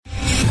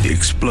the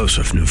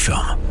explosive new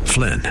film,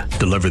 Flynn,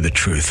 deliver the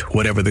truth,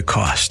 whatever the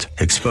cost,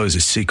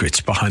 exposes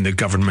secrets behind the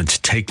government's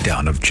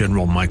takedown of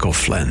General Michael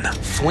Flynn.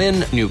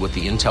 Flynn knew what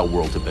the intel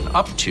world had been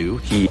up to.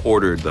 He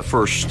ordered the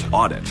first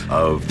audit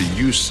of the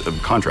use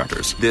of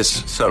contractors.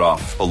 This set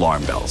off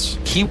alarm bells.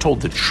 He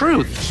told the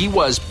truth. He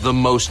was the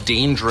most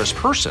dangerous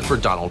person for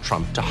Donald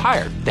Trump to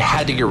hire. They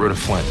had to get rid of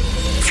Flynn.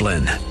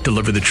 Flynn,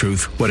 deliver the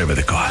truth, whatever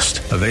the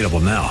cost. Available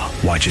now.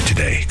 Watch it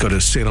today. Go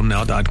to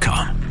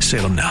salemnow.com.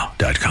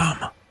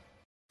 salemnow.com.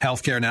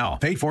 Healthcare Now,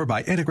 paid for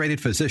by Integrated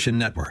Physician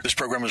Network. This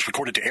program is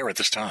recorded to air at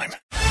this time.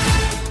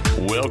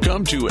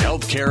 Welcome to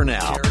Healthcare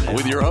Now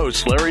with your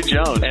hosts, Larry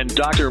Jones and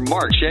Dr.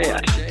 Mark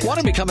Shayat. Want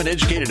to become an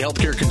educated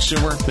healthcare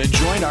consumer? Then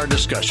join our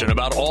discussion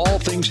about all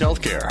things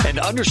healthcare and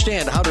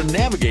understand how to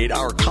navigate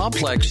our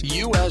complex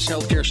U.S.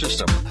 healthcare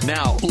system.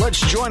 Now, let's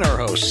join our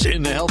hosts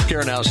in the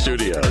Healthcare Now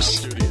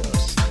studios.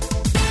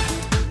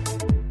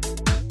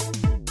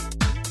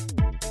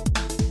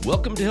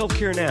 Welcome to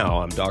Healthcare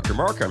Now. I'm Dr.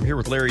 Mark. I'm here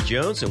with Larry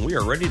Jones, and we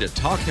are ready to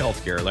talk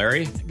healthcare,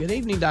 Larry. Good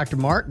evening, Dr.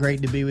 Mark.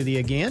 Great to be with you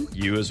again.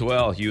 You as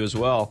well. You as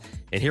well.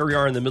 And here we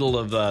are in the middle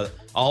of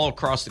all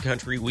across the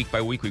country, week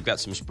by week. We've got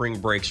some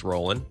spring breaks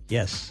rolling.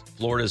 Yes.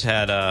 Florida's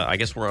had, I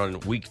guess we're on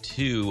week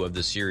 2 of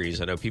the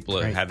series. I know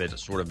people have it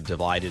sort of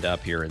divided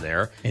up here and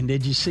there. And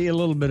did you see a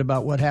little bit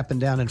about what happened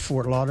down in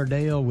Fort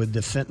Lauderdale with the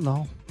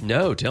fentanyl?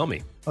 No, tell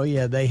me. Oh,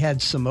 yeah. They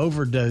had some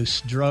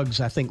overdose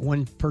drugs. I think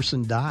one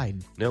person died.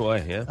 No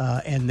way, yeah.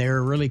 And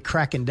they're really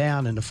cracking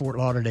down in the Fort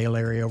Lauderdale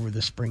area over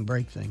the spring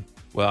break thing.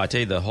 Well, I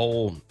tell you,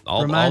 all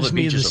Reminds the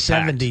me of the beaches are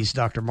packed. 70s,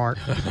 Dr. Mark.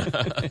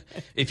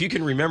 If you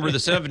can remember the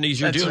 70s,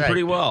 you're doing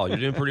pretty well. You're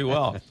doing pretty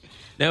well.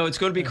 No, it's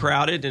going to be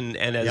crowded, and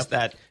as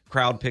that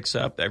crowd picks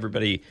up,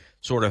 everybody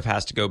sort of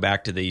has to go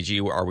back to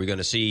are we going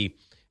to see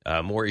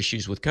more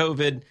issues with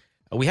COVID?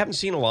 We haven't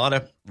seen a lot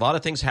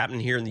of things happen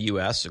here in the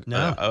U.S.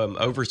 No.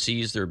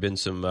 Overseas, there have been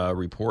some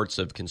reports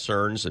of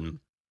concerns, and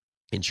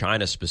in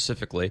China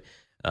specifically.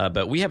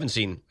 But we haven't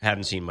seen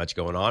much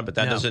going on. But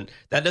that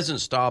doesn't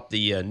stop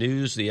the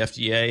news, the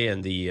FDA,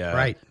 and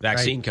the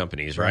vaccine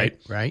companies. Right.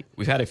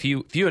 We've had a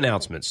few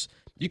announcements.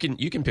 You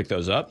can pick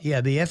those up.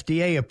 Yeah, the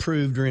FDA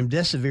approved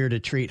remdesivir to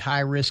treat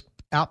high risk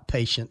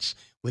outpatients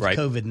with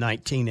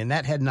COVID-19, and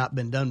that had not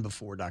been done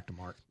before, Dr.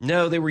 Mark.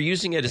 No, they were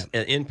using it as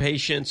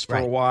inpatients for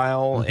a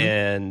while,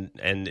 and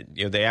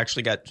they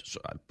actually got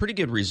pretty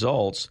good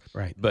results.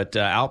 Right. But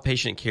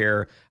outpatient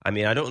care, I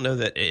mean, I don't know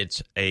that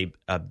it's a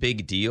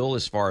big deal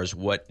as far as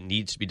what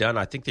needs to be done.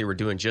 I think they were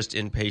doing just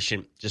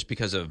inpatient just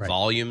because of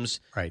volumes,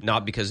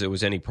 not because there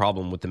was any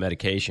problem with the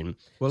medication.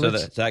 Well, so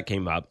that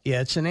came up.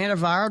 Yeah, it's an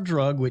antiviral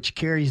drug which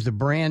carries the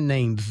brand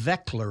name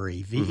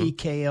Veklury,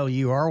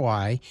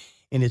 Veklury.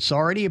 And it's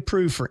already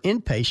approved for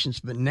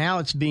inpatients, but now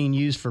it's being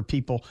used for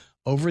people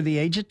over the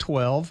age of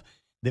 12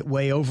 that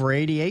weigh over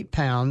 88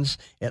 pounds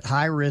at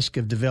high risk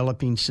of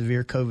developing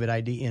severe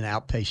COVID-19 in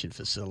outpatient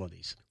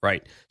facilities.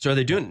 Right. So are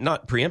they doing it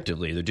not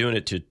preemptively? They're doing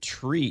it to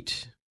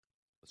treat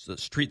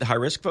the high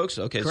risk folks.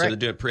 Okay. Correct. So they're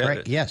doing it preemptively.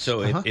 Correct. Yes.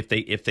 So if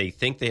they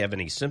think they have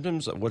any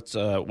symptoms, what's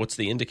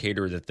the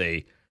indicator that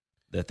they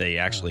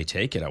actually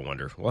take it? I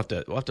wonder. We'll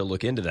have to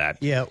look into that.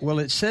 Yeah, well,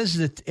 it says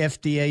that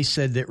FDA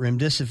said that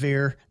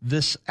remdesivir,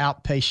 this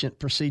outpatient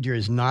procedure,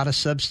 is not a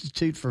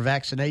substitute for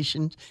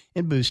vaccinations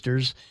and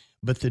boosters,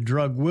 but the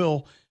drug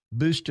will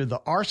booster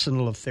the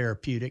arsenal of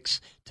therapeutics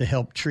to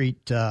help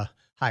treat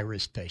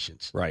high-risk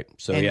patients. Right.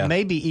 So and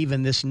maybe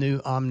even this new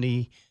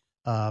subvariant.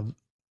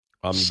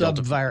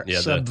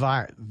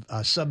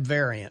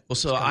 Well,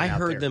 so I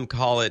heard them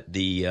call it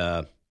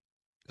the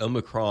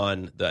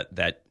Omicron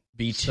that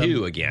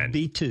B2 again.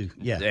 B2,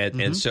 yeah.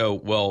 And so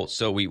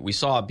we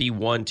saw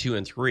B1, 2,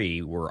 and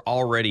 3 were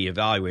already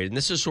evaluated. And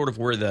this is sort of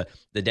where the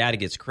data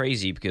gets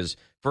crazy, because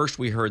first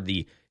we heard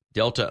the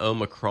Delta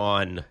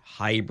Omicron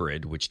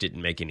hybrid, which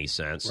didn't make any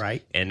sense.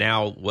 Right. And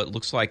now what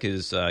looks like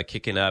is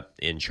kicking up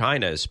in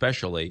China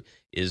especially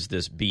is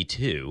this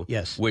B2,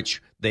 yes,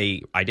 which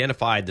they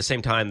identified the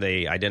same time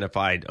they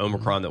identified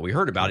Omicron that we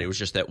heard about. It was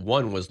just that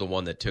one was the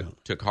one that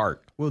took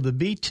heart. Well, the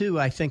B2,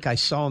 I think I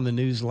saw in the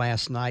news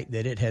last night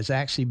that it has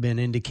actually been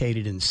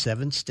indicated in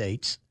 7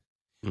 states,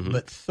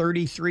 but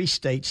 33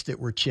 states that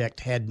were checked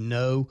had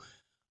no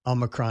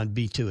Omicron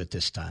B2 at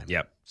this time.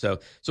 Yep. So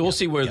we'll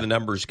see where the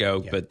numbers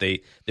go, but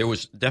there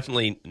was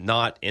definitely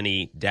not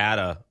any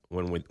data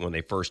when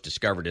they first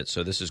discovered it.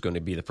 So this is going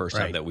to be the first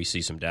time that we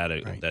see some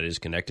data that is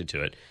connected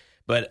to it.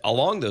 But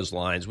along those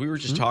lines, we were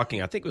just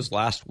talking, I think it was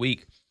last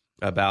week,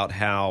 about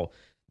how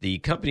the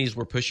companies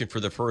were pushing for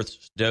the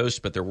first dose,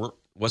 but there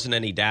wasn't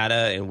any data,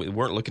 and we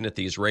weren't looking at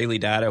the Israeli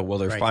data. Well,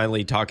 they're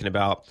finally talking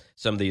about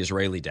some of the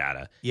Israeli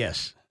data.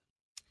 Yes.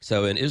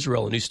 So in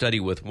Israel, a new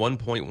study with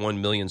 1.1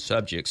 million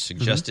subjects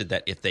suggested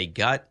that if they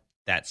got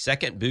that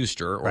second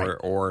booster,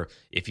 or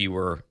if they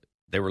were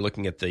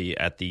looking at the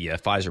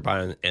Pfizer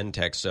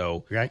BioNTech,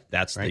 so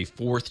that's the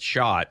 4th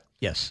shot.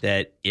 Yes,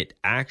 that it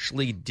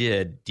actually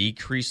did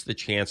decrease the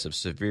chance of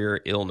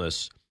severe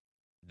illness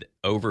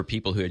over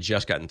people who had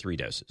just gotten 3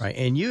 doses. Right,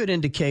 and you had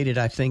indicated,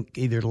 I think,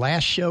 either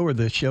last show or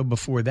the show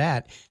before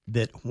that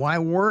why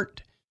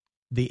weren't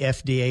the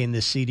FDA and the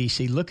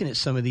CDC looking at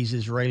some of these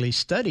Israeli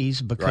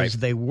studies because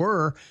they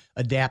were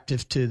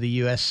adaptive to the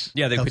U.S.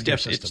 Yeah,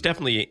 system. It's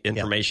definitely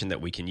information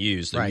that we can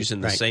use. They're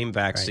using the same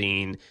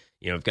vaccine.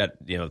 We've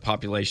got the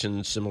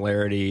population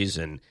similarities,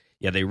 and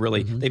they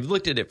really they've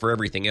looked at it for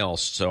everything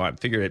else. So I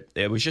figured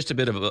it was just a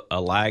bit of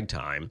a lag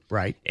time,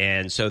 right?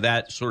 And so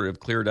that sort of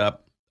cleared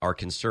up our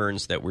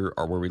concerns that were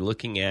we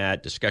looking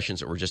at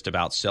discussions that were just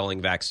about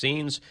selling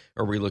vaccines,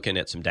 or were we looking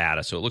at some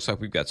data? So it looks like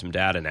we've got some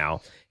data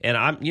now, and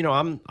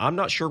I'm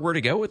not sure where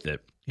to go with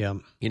it. Yeah,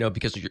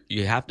 because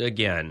you have to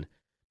again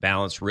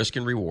balance risk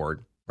and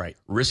reward. Right,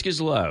 risk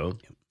is low,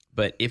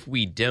 but if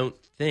we don't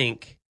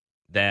think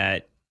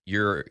that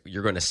you're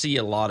going to see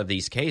a lot of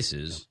these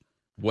cases,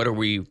 what are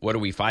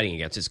we fighting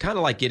against? It's kind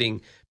of like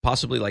getting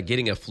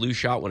a flu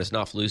shot when it's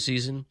not flu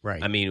season.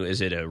 Right. I mean,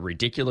 is it a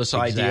ridiculous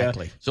idea?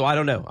 Exactly. So I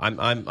don't know.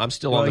 I'm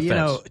still on the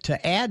fence.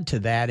 To add to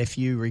that, if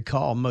you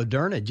recall,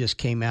 Moderna just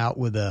came out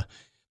with a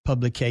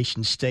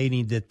publication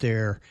stating that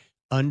their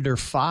under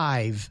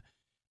 5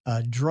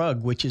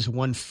 drug, which is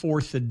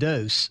 1/4 a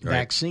dose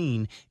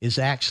vaccine, is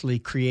actually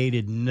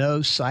created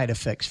no side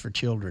effects for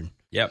children.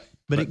 Yep.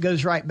 But it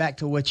goes right back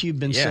to what you've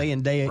been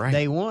saying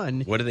day one.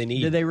 What do they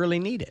need? Do they really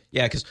need it?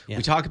 Yeah, because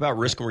we talk about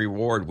risk and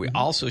reward. We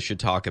also should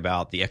talk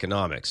about the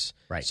economics.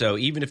 Right. So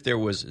even if there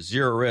was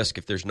zero risk,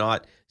 if there's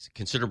not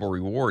considerable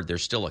reward,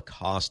 there's still a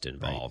cost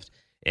involved.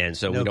 Right. And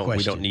so we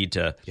don't need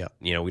to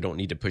we don't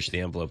need to push the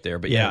envelope there.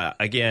 But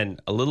again,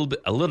 a little bit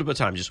of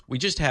time. We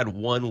just had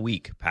 1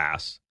 week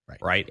pass,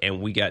 right?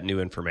 And we got new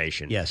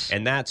information. Yes.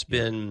 And that's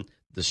been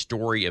the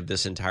story of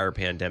this entire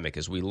pandemic,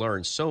 as we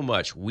learn so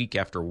much week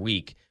after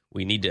week.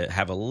 We need to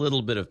have a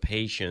little bit of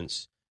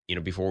patience,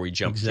 before we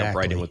jump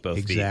right in with both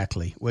feet.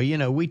 Exactly.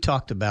 Well, we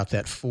talked about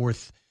that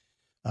fourth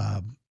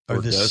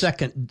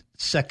second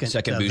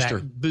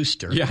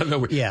booster.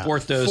 Yeah,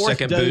 fourth dose,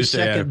 second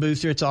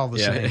booster. It's all the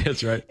same. Yeah,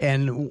 that's right.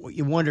 And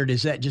you wondered,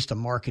 is that just a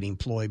marketing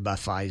ploy by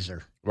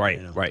Pfizer?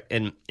 Right, right.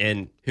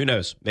 And who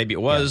knows? Maybe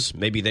it was.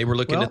 Maybe they were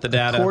looking at the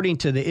data. According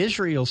to the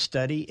Israel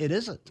study, it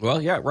isn't.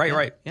 Well,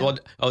 right. Yeah. Well,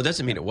 it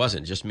doesn't mean it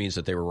wasn't. It just means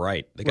that they were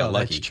right. They got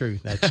lucky.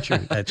 That's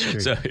true.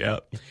 So,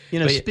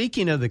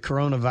 speaking of the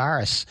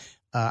coronavirus,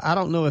 I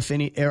don't know if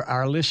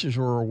our listeners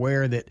were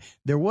aware that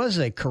there was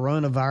a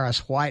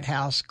coronavirus White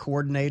House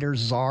coordinator,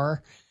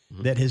 czar,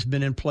 that has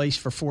been in place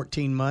for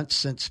 14 months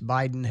since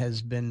Biden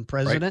has been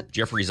president. Right.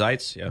 Jeffrey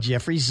Zients. Yeah.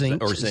 Jeffrey Zients.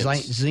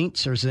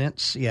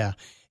 Zients. Yeah.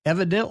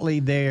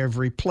 Evidently, they have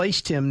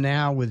replaced him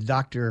now with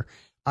Dr.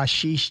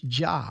 Ashish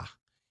Jha.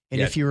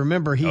 And if you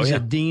remember, he's a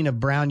dean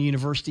of Brown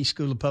University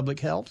School of Public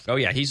Health. Oh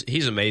yeah,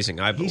 he's amazing.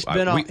 We've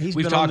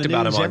talked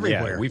about him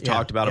everywhere. We've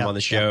talked about him on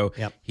the show.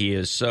 Yep. He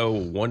is so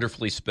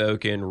wonderfully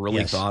spoken,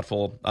 really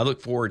thoughtful. I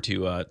look forward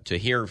to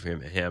hearing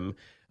from him.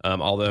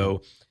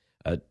 Although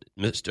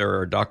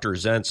Mr. Dr.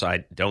 Zients,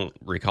 I don't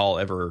recall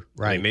ever.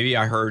 Right. I mean, maybe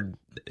I heard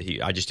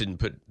I just didn't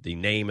put the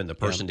name and the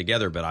person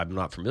together, but I'm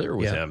not familiar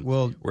with him.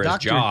 Well, whereas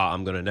Jha,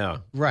 I'm going to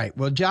know. Right.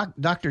 Well,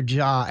 Dr.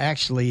 Jha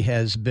actually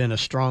has been a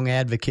strong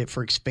advocate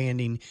for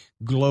expanding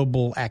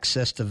global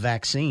access to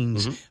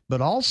vaccines, but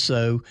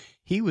also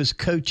he was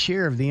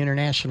co-chair of the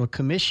International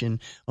Commission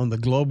on the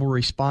Global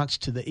Response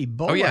to the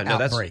Ebola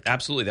outbreak.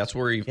 Absolutely. That's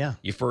where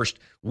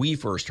we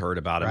first heard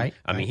about him. Right.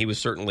 I mean, he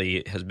was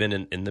has been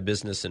in the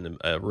business and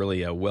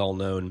really a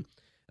well-known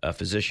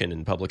physician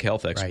and public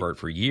health expert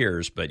for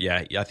years. But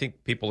I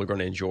think people are going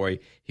to enjoy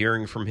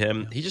hearing from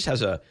him. He just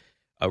has a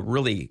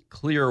really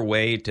clear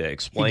way to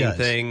explain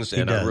things,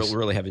 and I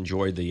really have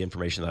enjoyed the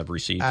information that I've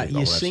received.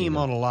 You see him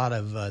on a lot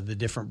of the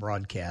different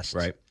broadcasts.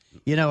 Right.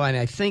 And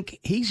I think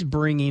he's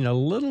bringing a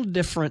little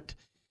different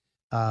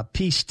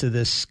piece to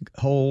this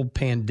whole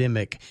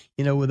pandemic.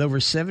 With over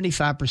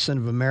 75%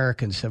 of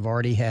Americans have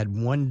already had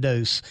one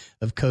dose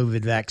of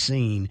COVID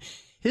vaccine,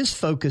 his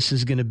focus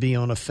is going to be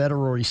on a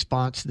federal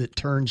response that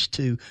turns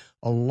to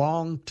a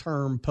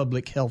long-term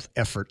public health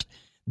effort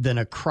than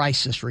a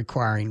crisis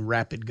requiring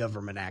rapid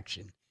government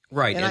action.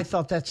 Right. And I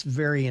thought that's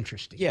very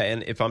interesting. Yeah,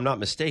 and if I'm not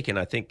mistaken,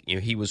 I think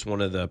he was one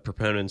of the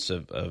proponents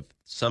of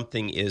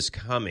something is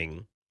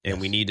coming, and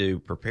we need to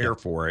prepare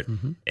for it.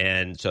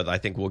 And so I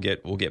think we'll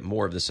get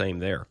more of the same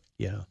there.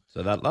 Yeah.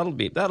 So that'll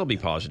be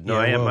positive. No,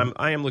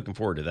 I am looking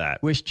forward to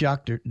that. Wish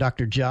Dr.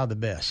 Jha the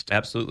best.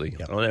 Absolutely.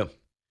 Yep. I don't know.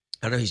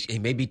 He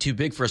may be too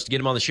big for us to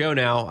get him on the show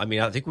now. I mean,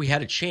 I think we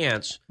had a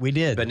chance. We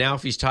did. But now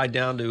if he's tied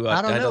down to...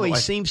 I don't know. He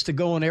seems to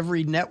go on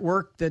every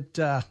network that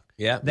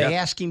they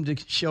ask him to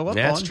show up on.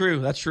 That's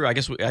true. I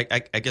guess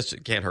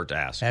it can't hurt to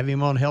ask. Have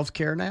him on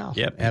Healthcare Now.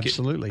 Yep.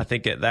 Absolutely. I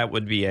think that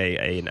would be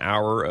an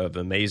hour of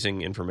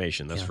amazing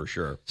information. That's for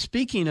sure.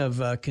 Speaking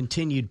of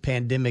continued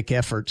pandemic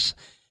efforts,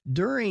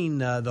 during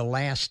the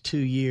last 2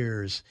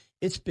 years,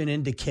 it's been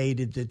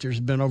indicated that there's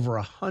been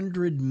over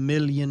 $100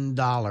 million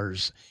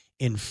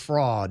in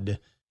fraud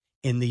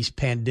in these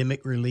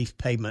pandemic relief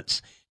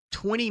payments.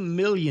 20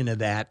 million of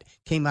that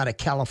came out of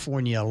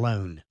California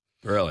alone.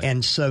 Really?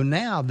 And so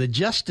now the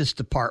Justice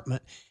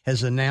Department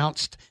has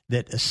announced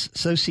that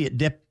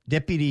Associate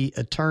Deputy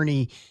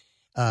Attorney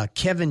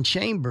Kevin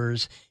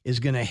Chambers is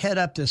going to head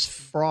up this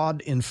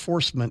fraud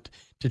enforcement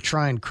to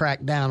try and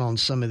crack down on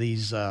some of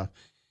these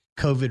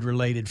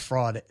COVID-related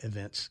fraud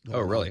events. Oh,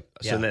 really?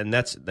 Yeah. So then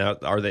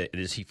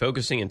is he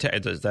focusing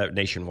is that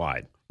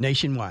nationwide?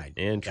 Nationwide.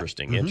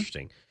 Interesting, yeah.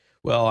 Interesting.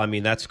 Well, I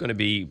mean, that's going to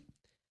be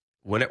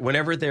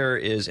whenever there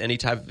is any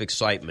type of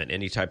excitement,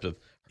 any type of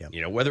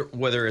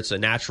whether it's a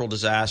natural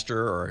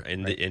disaster or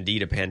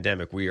indeed a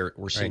pandemic,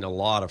 we're seeing a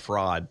lot of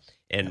fraud.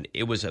 And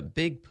it was a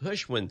big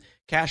push when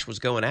cash was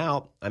going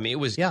out. I mean,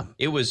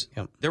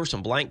 there were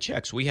some blank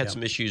checks. We had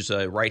some issues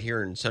right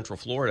here in Central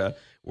Florida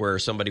where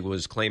somebody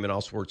was claiming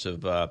all sorts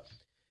of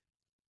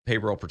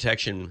payroll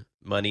protection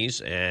monies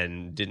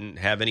and didn't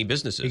have any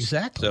businesses.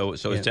 Exactly.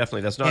 So it's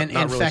definitely, that's not really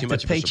too much of a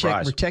surprise. The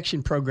Paycheck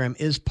Protection Program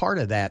is part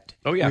of that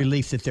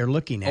relief that they're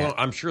looking at. Well,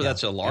 I'm sure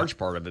that's a large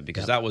part of it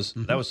because that was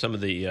some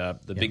of the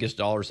biggest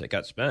dollars that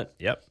got spent.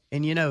 Yep.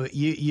 And,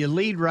 you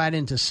lead right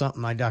into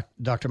something,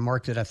 Dr.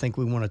 Mark, that I think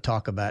we want to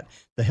talk about,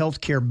 the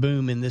healthcare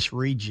boom in this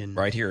region.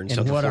 Right here in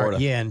Central Florida.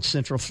 In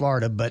Central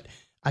Florida. But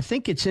I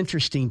think it's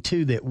interesting,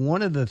 too, that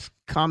one of the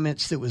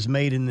comments that was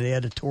made in the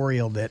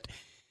editorial that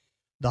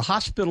the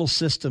hospital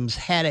systems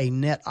had a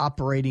net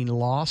operating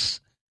loss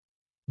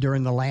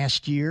during the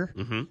last year,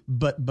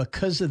 but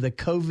because of the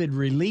COVID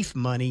relief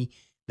money,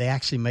 they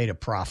actually made a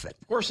profit.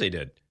 Of course they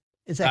did.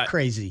 Is that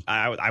crazy?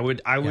 I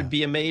would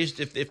be amazed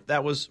if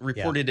that was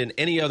reported in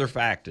any other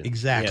faction.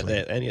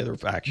 Exactly. Any other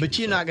faction. But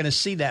you're not going to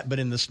see that, but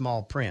in the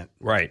small print.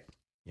 Right.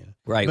 Yeah.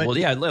 Right.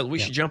 But, we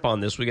should jump on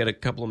this. We got a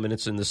couple of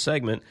minutes in this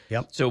segment.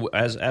 Yep. So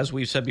as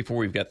we've said before,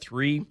 we've got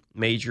three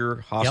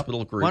major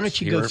hospital groups. Why don't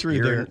you go through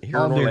here in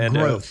Orlando, their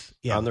growth?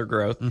 On their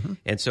growth.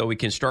 And so we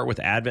can start with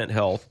Advent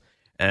Health.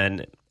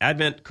 And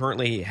Advent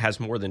currently has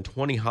more than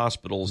 20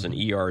 hospitals and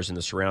ERs in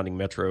the surrounding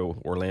metro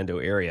Orlando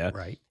area.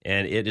 Right.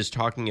 And it is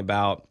talking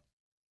about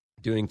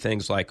doing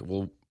things like,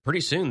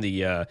 pretty soon,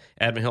 the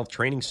Advent Health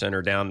Training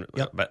Center down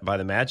by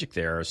the Magic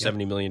there, a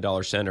 $70 million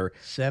center.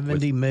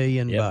 $70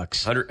 million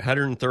bucks.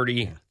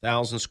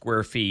 130,000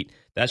 square feet.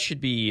 That should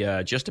be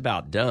just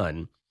about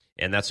done,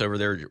 and that's over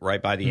there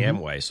right by the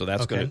Amway. So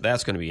that's going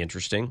to be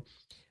interesting.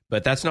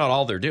 But that's not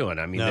all they're doing.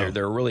 I mean,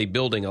 they're really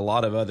building a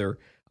lot of other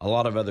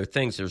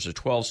things. There's a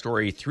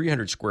 12-story,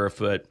 300 square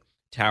foot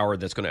tower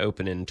that's going to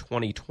open in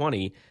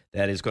 2020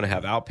 that is going to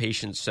have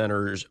outpatient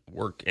centers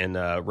work and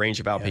a range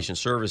of outpatient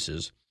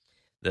services.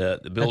 The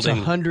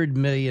building, that's $100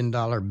 million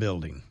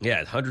building.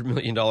 Yeah, $100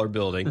 million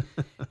building.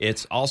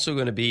 It's also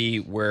going to be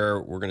where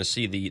we're going to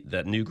see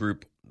that new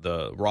group,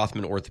 the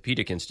Rothman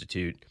Orthopedic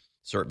Institute.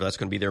 So that's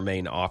going to be their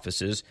main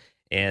offices,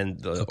 and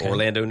the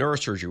Orlando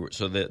Neurosurgery.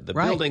 So the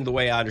building, the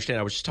way I understand,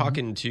 I was just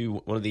talking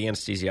to one of the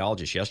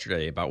anesthesiologists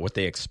yesterday about what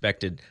they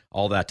expected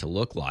all that to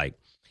look like,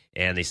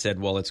 and they said,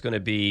 well, it's going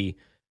to be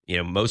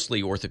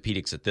mostly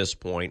orthopedics at this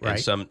point, and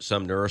some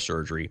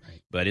neurosurgery,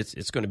 but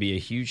it's going to be a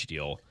huge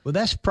deal. Well,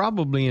 that's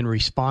probably in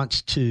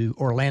response to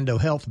Orlando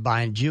Health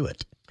buying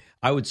Jewett.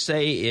 I would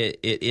say it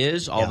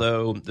is,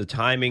 although the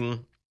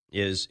timing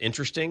is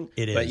interesting.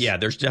 It is. But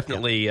there's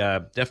definitely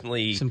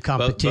some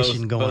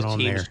competition going on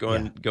there. Both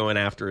teams going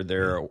after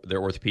their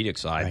orthopedic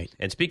side. Right.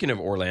 And speaking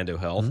of Orlando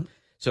Health,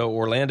 so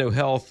Orlando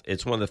Health,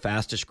 it's one of the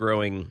fastest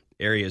growing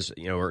areas.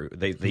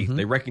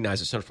 They recognize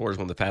that Central Florida is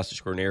one of the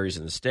fastest growing areas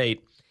in the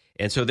state.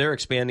 And so they're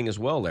expanding as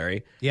well,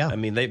 Larry. Yeah. I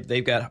mean,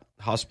 they've got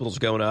hospitals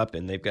going up,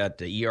 and they've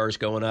got ERs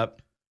going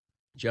up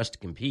just to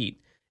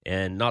compete.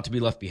 And not to be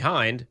left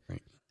behind,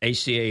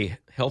 HCA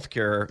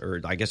Healthcare,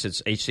 or I guess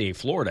it's HCA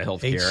Florida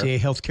Healthcare. HCA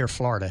Healthcare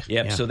Florida.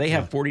 Yep. Yeah. So they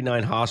have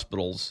 49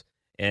 hospitals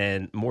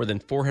and more than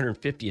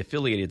 450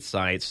 affiliated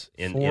sites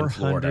in Florida.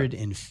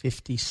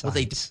 450 sites. Well,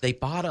 they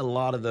bought a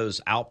lot of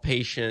those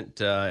outpatient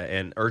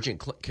and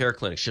urgent care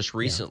clinics just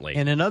recently.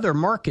 And in other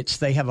markets,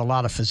 they have a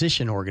lot of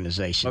physician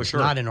organizations. Oh, sure.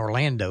 Not in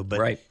Orlando,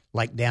 but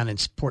like down in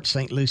Port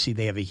St. Lucie,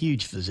 they have a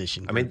huge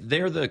physician group. I mean,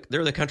 they're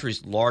the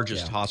country's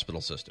largest hospital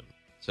system.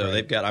 So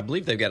I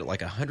believe they've got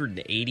like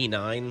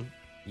 189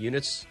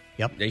 units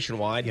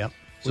nationwide. Yep.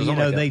 So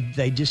well,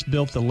 they just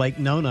built the Lake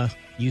Nona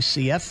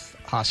UCF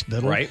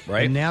hospital. Right.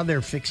 And now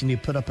they're fixing to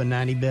put up a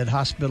 90-bed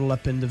hospital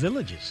up in the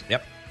Villages.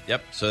 Yep.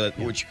 So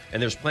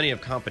and there's plenty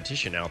of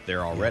competition out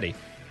there already. Yeah.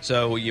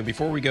 So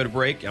before we go to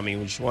break, I mean,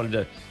 we just wanted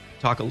to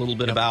talk a little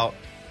bit about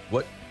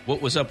what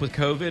was up with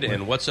COVID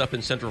and what's up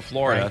in Central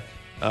Florida. Right.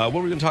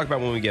 What are we going to talk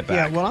about when we get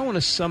back? Yeah, well, I want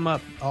to sum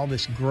up all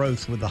this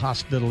growth with the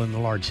hospital and the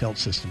large health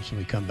systems when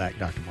we come back,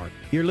 Dr. Martin.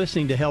 You're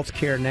listening to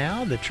Healthcare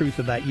Now, the truth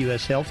about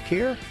U.S.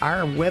 healthcare.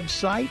 Our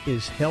website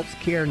is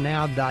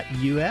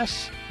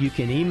healthcarenow.us. You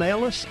can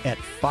email us at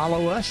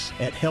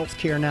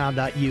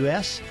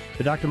follow@healthcarenow.us.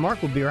 But Dr.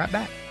 Mark will be right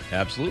back.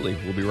 Absolutely.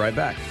 We'll be right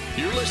back.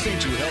 You're listening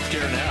to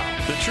Healthcare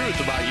Now, the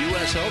truth about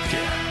U.S.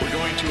 healthcare. We're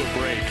going to a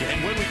break,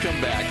 and when we come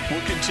back,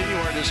 we'll continue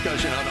our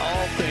discussion on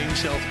all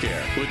things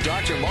healthcare with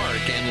Dr.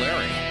 Mark and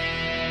Larry.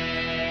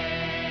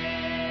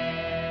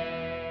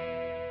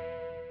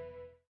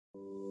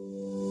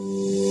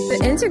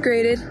 The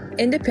Integrated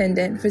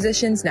Independent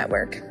Physicians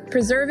Network,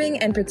 preserving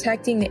and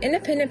protecting the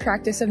independent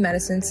practice of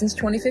medicine since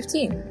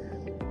 2015.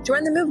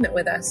 Join the movement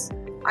with us.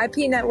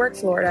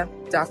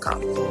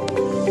 ipnetworkflorida.com.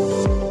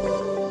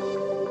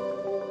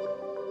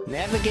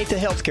 Navigate the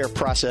healthcare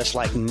process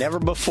like never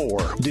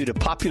before. Due to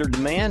popular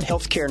demand,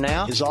 Healthcare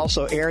Now is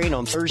also airing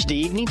on Thursday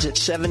evenings at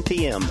 7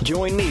 p.m.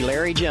 Join me,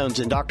 Larry Jones,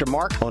 and Dr.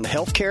 Mark on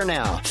Healthcare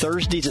Now,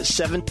 Thursdays at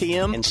 7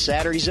 p.m. and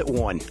Saturdays at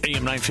 1.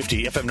 AM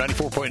 950, FM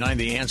 94.9,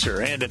 The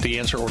Answer, and at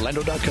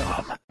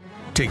theanswerorlando.com.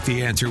 Take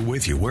The Answer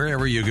with you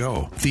wherever you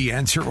go.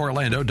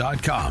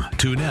 TheAnswerOrlando.com.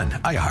 Tune in,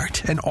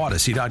 iHeart, and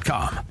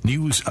Odyssey.com.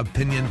 News,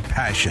 opinion,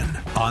 passion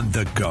on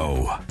the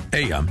go.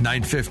 AM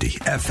 950,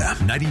 FM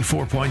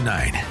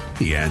 94.9.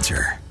 The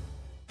Answer.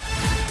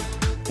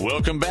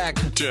 Welcome back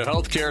to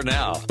Healthcare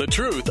Now, the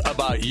truth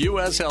about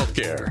U.S.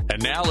 healthcare.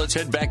 And now let's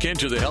head back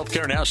into the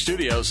Healthcare Now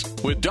studios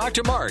with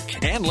Dr.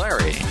 Mark and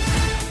Larry.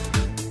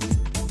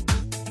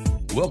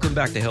 Welcome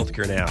back to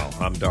Healthcare Now.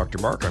 I'm Dr.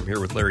 Mark. I'm here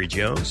with Larry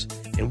Jones,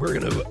 and we're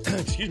going to,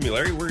 excuse me,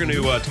 Larry, we're going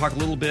to talk a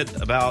little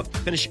bit about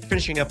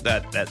finishing up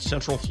that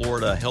Central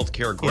Florida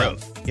healthcare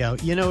growth. Yeah,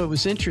 you know, it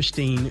was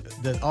interesting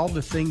that all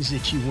the things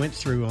that you went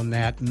through on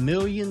that,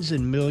 millions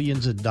and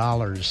millions of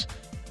dollars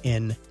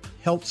in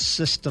health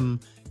system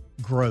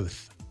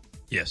growth.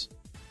 Yes.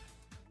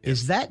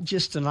 Is that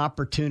just an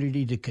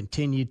opportunity to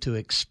continue to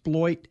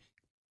exploit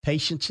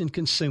patients and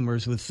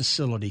consumers with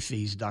facility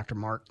fees, Dr.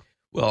 Mark?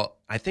 Well,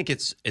 I think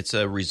it's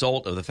a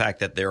result of the fact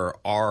that there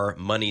are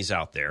monies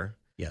out there.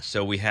 Yes.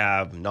 So we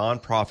have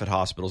nonprofit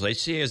hospitals.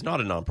 HCA is not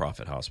a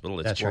nonprofit hospital.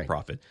 It's for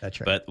profit. That's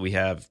right. But we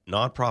have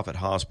nonprofit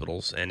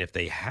hospitals, and if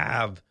they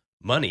have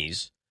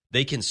monies,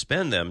 they can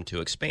spend them to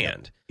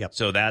expand. Yep.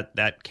 So that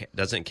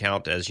doesn't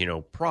count as,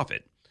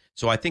 profit.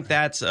 So I think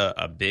that's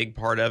a big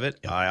part of it.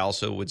 Yep. I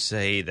also would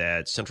say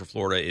that Central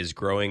Florida is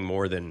growing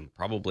more than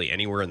probably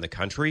anywhere in the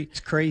country.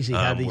 It's crazy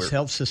how these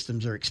health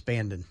systems are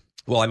expanding.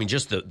 Well, I mean,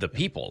 just the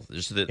people,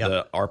 just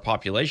our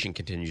population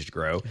continues to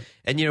grow.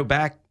 And,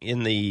 back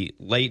in the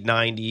late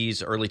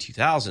 90s, early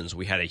 2000s,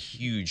 we had a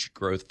huge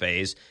growth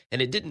phase,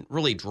 and it didn't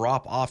really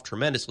drop off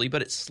tremendously,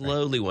 but it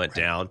slowly went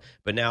down.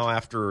 But now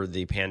after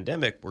the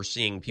pandemic, we're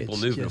seeing people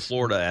moving to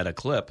Florida at a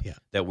clip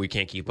that we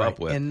can't keep up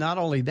with. And not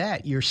only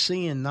that, you're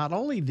seeing not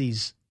only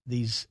these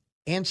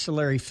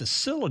ancillary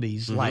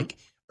facilities like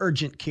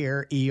urgent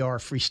care, ER,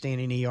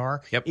 freestanding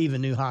ER,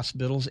 even new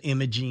hospitals,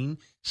 imaging,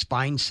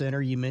 spine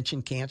center, you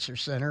mentioned cancer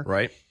center.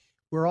 Right.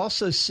 We're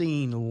also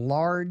seeing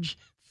large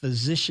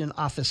physician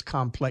office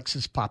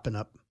complexes popping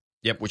up.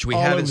 Yep, which we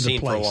haven't seen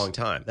for a long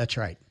time. That's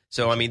right.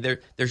 So, I mean,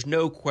 there's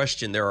no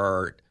question there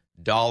are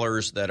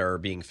dollars that are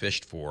being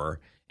fished for,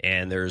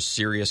 and there's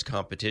serious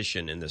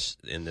competition in this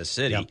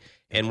city. Yep.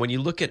 And when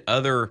you look at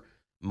other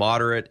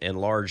moderate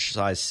and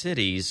large-sized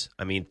cities,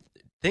 I mean,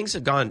 things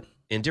have gone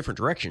in different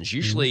directions.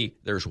 Usually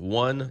there's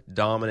one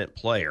dominant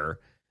player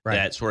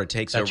that sort of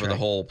takes over the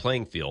whole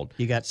playing field.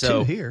 You got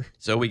two here.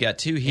 So we got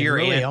two here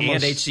and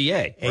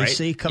HCA. Right?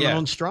 AC coming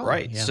on strong.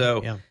 Right.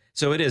 Yeah.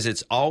 So it is.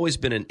 It's always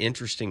been an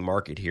interesting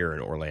market here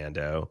in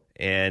Orlando,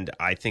 and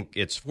I think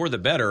it's for the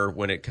better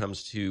when it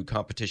comes to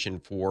competition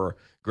for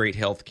great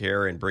health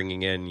care and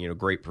bringing in,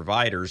 great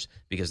providers,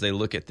 because they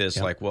look at this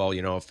like, well,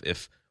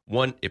 if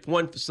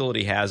one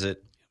facility has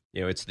it,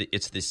 it's the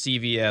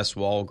CVS,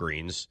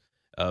 Walgreens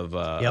of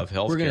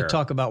healthcare. We're going to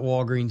talk about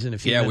Walgreens in a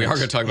few minutes. Yeah, we are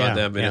going to talk about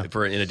them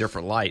in a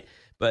different light.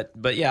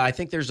 But yeah, I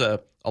think there's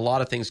a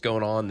lot of things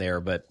going on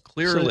there. But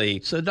clearly,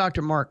 so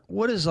Dr. Mark,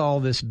 what does all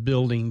this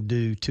building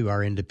do to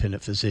our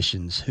independent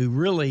physicians, who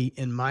really,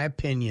 in my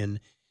opinion,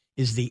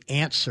 is the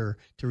answer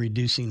to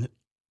reducing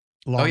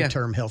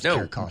long-term health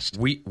care costs?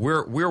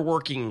 We're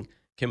working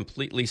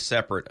completely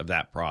separate of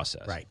that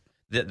process. Right.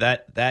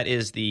 That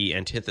is the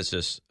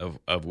antithesis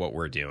of what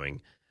we're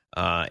doing.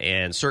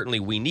 And certainly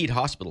we need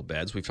hospital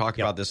beds. We've talked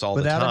about this all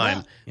the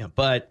time.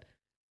 But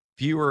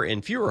fewer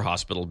and fewer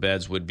hospital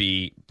beds would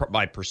be,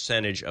 by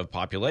percentage of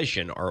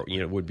population, or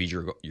would be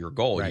your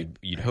goal. Right.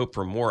 You'd hope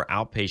for more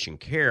outpatient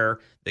care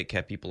that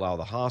kept people out of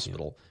the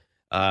hospital.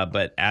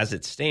 But as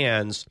it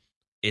stands,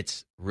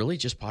 it's really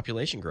just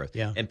population growth.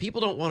 Yeah. And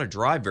people don't want to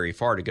drive very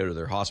far to go to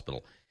their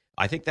hospital.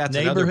 I think that's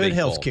another big neighborhood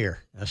health care.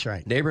 That's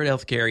right. Neighborhood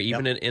health care,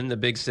 even in the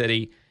big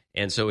city.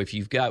 And so if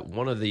you've got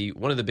one of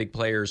the big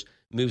players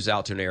moves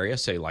out to an area,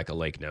 say like a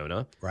Lake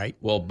Nona, right?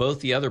 Well, both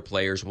the other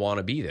players want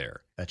to be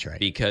there. That's right.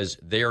 Because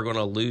they are going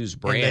to lose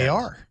brand. And they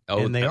are.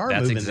 And they are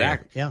that's moving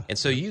exactly. there. Yeah. And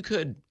so you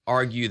could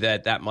argue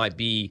that might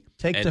be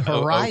take the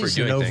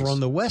horizon over on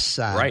the west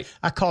side. Right.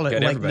 I call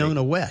it Lake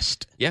Nona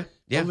West. Yeah.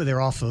 Over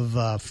there off of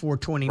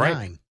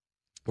 429.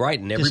 Right.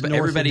 And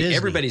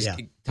everybody's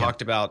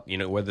talked about,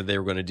 whether they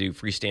were going to do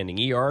freestanding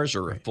ERs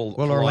or full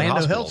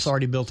Orlando Health's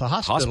already built a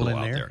hospital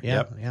in there.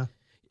 Yeah.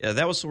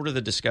 That was sort of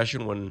the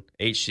discussion when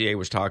HCA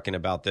was talking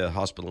about the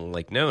hospital in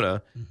Lake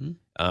Nona.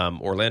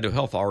 Mm-hmm. Orlando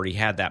Health already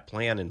had that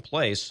plan in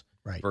place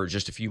for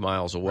just a few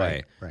miles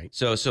away. Right.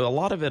 So a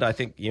lot of it, I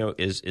think,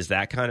 is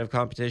that kind of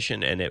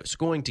competition, and it's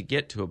going to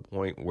get to a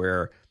point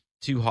where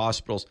two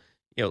hospitals,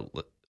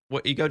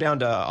 you go down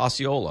to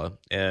Osceola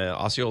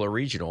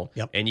Regional,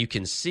 and you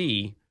can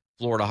see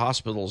Florida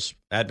Hospital's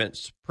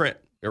Advent print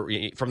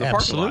from the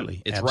parking lot.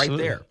 It's right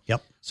there.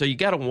 Yep. So you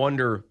got to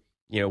wonder,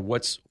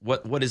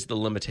 what is the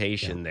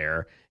limitation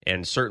there?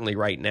 And certainly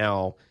right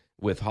now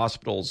with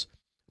hospitals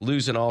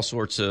losing all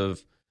sorts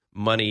of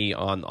money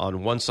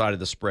on one side of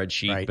the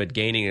spreadsheet, but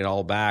gaining it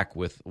all back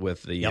with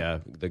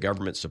the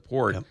government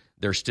support,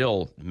 they're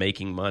still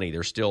making money.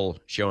 They're still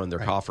showing their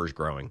coffers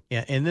growing.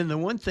 Yeah, and then the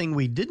one thing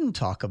we didn't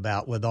talk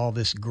about with all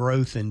this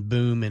growth and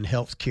boom in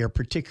healthcare,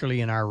 particularly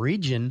in our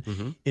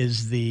region,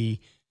 is the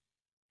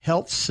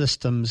health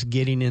systems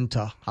getting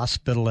into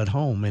hospital at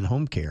home and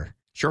home care.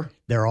 Sure.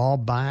 They're all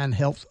buying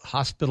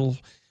hospital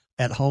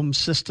at home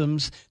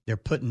systems. They're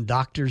putting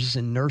doctors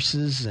and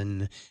nurses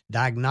and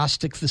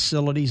diagnostic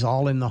facilities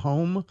all in the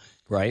home.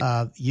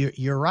 Right.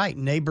 You're right.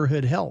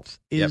 Neighborhood health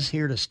is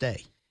here to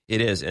stay. It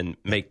is. And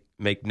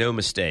make no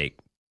mistake,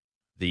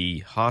 the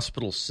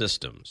hospital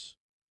systems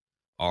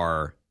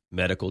are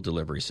medical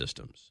delivery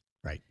systems.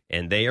 Right.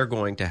 And they are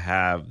going to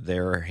have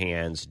their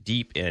hands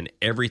deep in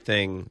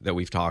everything that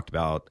we've talked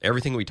about,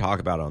 everything we talk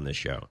about on this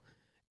show.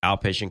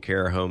 Outpatient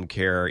care, home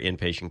care,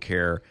 inpatient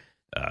care,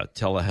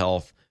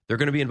 telehealth. They're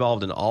going to be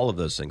involved in all of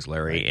those things,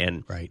 Larry.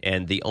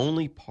 And the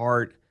only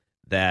part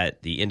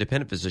that the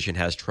independent physician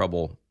has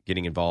trouble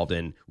getting involved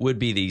in would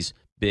be these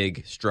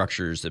big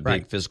structures, the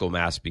big physical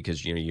mass,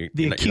 because you're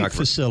the acute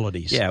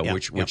facilities,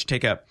 which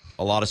take up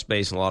a lot of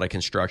space and a lot of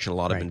construction, a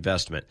lot of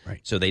investment. Right.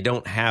 So they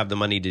don't have the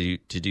money to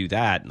do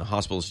that, and the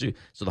hospitals do.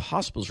 So the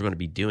hospitals are going to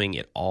be doing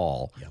it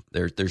all.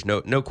 Yep. There's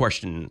no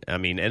question. I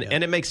mean,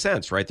 and it makes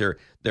sense, right?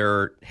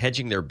 They're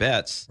hedging their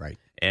bets, right?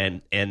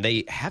 And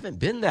they haven't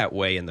been that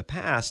way in the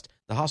past.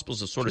 The hospitals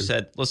have sort of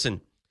said,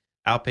 "Listen,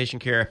 outpatient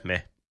care, meh,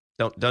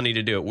 don't need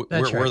to do it.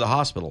 We're the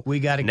hospital. We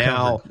got it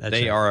now." covered.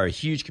 They are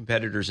huge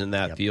competitors in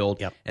that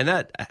field, and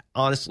that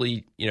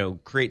honestly,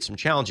 creates some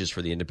challenges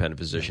for the independent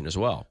physician as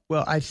well.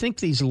 Well, I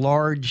think this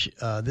large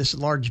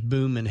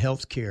boom in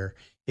healthcare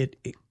it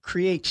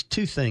creates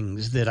two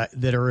things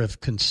that are of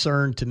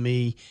concern to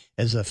me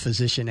as a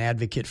physician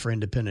advocate for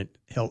independent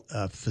health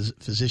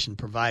physician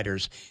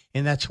providers,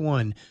 and that's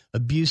one,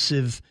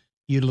 abusive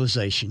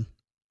utilization.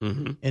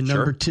 And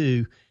number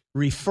two,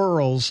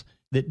 referrals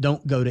that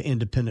don't go to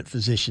independent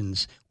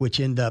physicians, which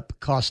end up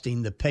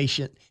costing the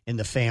patient and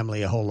the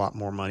family a whole lot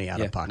more money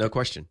out of pocket. No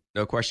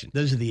question.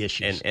 Those are the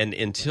issues. And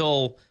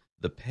until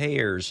the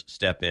payers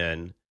step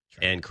in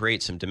and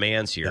create some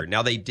demands here.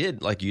 Now they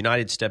did, like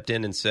United stepped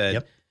in and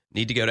said,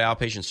 need to go to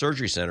outpatient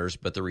surgery centers,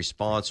 but the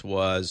response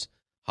was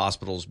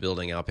hospitals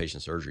building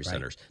outpatient surgery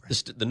centers.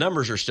 The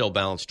numbers are still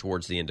balanced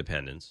towards the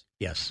independents.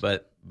 Yes.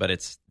 But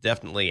it's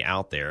definitely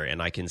out there,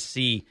 and I can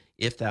see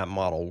if that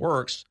model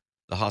works,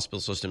 the hospital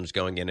system's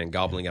going in and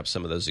gobbling up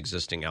some of those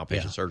existing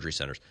outpatient surgery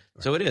centers.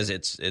 Right. So it is.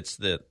 It's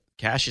the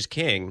cash is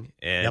king,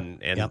 and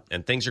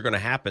things are going to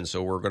happen.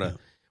 So we're going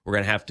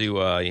to have to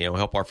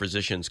help our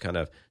physicians kind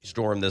of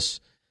storm this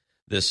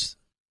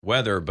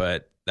weather,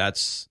 but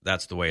that's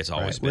the way it's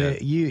always been. Well,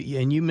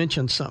 you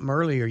mentioned something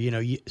earlier.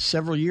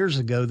 Several years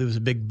ago there was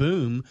a big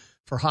boom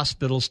for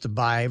hospitals to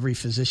buy every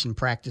physician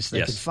practice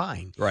they could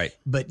find. Right.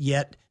 But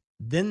yet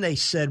then they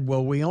said,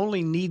 well, we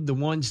only need the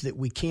ones that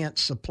we can't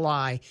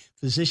supply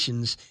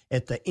physicians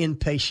at the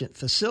inpatient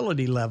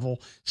facility level,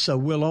 so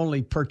we'll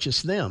only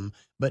purchase them.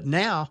 But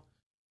now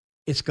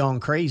it's gone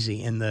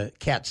crazy, and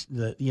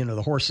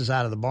the horse is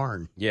out of the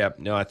barn. Yeah,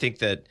 no, I think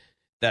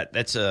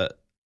that's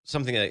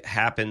something that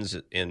happens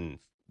in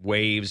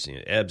waves,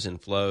 ebbs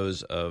and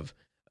flows of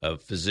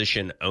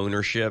physician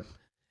ownership,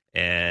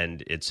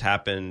 and it's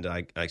happened.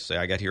 I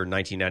got here in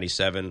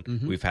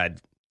 1997. We've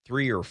had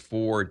 3 or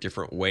 4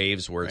 different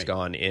waves where it's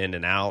gone in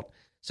and out.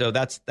 So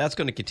that's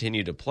going to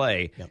continue to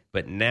play. Yep.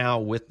 But now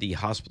with the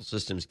hospital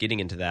systems getting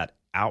into that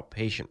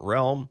outpatient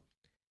realm,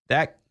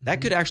 that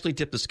could actually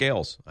tip the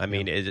scales. I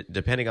mean,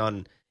 depending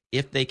on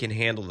if they can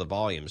handle the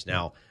volumes.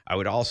 Now, I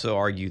would also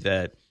argue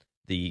that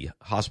the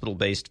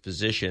hospital-based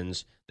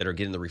physicians that are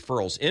getting the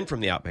referrals in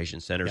from the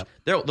outpatient centers,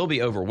 they'll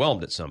be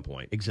overwhelmed at some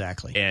point.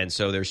 Exactly. And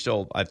so there's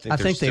still, I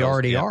think they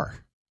already are.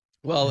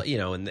 Well,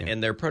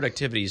 and their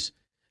productivity's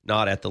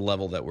not at the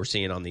level that we're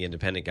seeing on the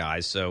independent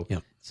guys. So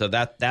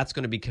that's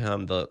going to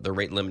become the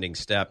rate limiting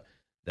step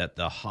that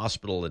the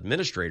hospital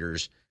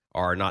administrators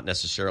are not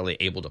necessarily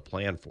able to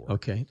plan for.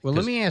 Okay. Well,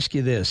 let me ask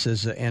you this,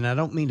 and I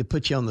don't mean to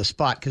put you on the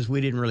spot because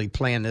we didn't really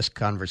plan this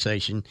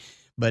conversation,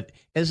 but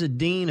as a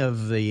dean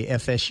of the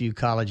FSU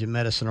College of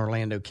Medicine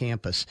Orlando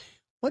campus,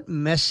 what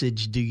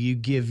message do you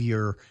give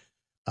your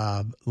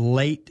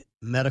late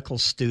medical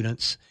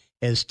students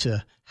as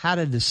to how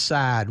to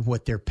decide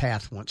what their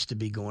path wants to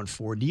be going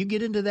forward? Do you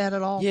get into that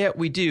at all? Yeah,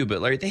 we do.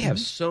 But Larry, they have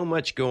so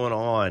much going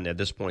on at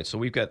this point. So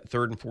we've got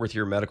 3rd and 4th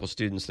year medical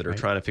students that are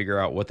trying to figure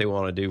out what they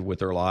want to do with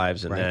their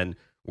lives, and then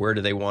where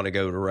do they want to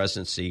go to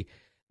residency.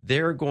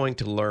 They're going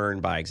to learn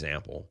by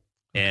example.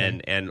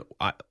 And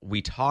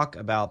we talk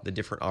about the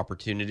different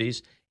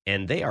opportunities,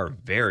 and they are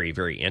very,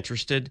 very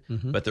interested.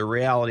 But the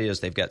reality is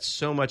they've got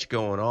so much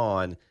going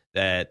on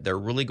that they're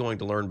really going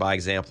to learn by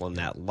example in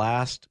that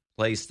last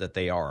place that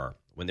they are.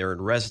 When they're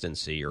in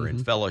residency or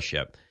in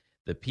fellowship,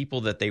 the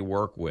people that they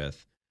work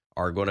with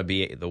are going to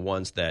be the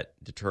ones that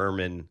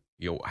determine,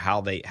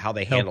 how they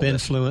handle help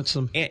influence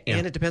them,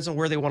 and it depends on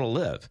where they want to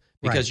live,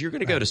 because you're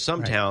going to go to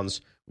some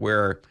towns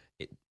where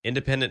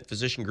independent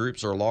physician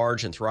groups are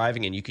large and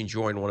thriving, and you can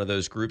join one of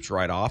those groups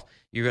right off.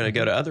 You're going to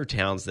go to other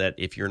towns that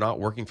if you're not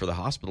working for the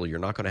hospital, you're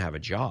not going to have a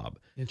job.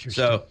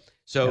 Interesting.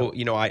 So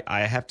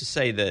I have to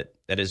say that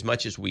as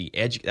much as we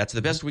that's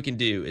the best we can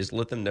do, is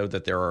let them know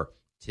that there are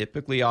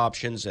typically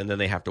options, and then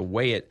they have to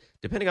weigh it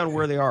depending on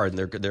where they are and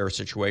their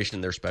situation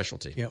and their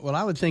specialty. Yeah, well,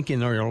 I would think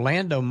in the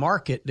Orlando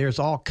market, there's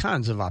all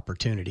kinds of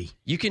opportunity.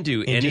 You can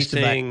do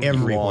anything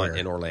you want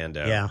in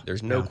Orlando. Yeah,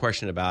 there's no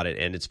question about it,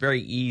 and it's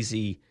very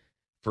easy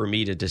for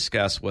me to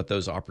discuss what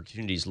those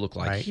opportunities look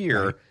like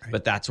here,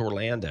 but that's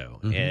Orlando,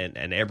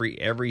 and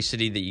every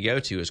city that you go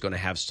to is going to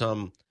have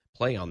some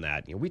play on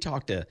that. We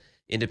talk to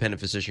independent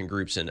physician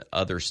groups in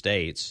other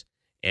states,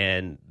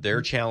 and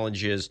their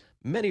challenges,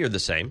 many are the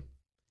same,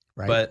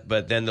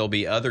 but then there'll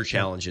be other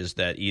challenges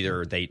that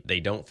either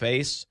they don't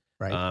face.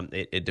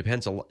 It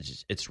depends on.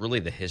 It's really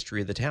the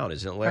history of the town,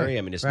 isn't it, Larry?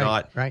 I mean, it's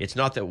not. It's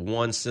not that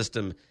one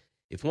system.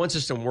 If one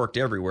system worked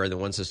everywhere, then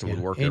one system would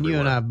work everywhere. And you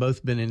and I have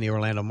both been in the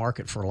Orlando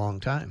market for a long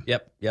time.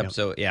 Yep.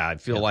 So, I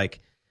feel like,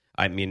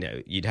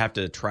 you'd have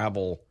to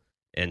travel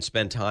and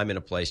spend time in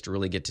a place to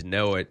really get to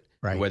know it,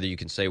 whether you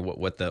can say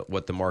what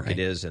the market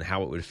is and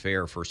how it would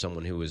fare for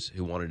someone who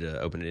wanted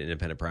to open an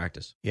independent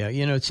practice. Yeah,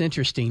 it's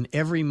interesting.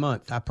 Every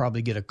month I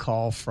probably get a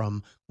call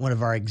from one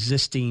of our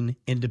existing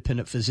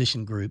independent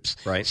physician groups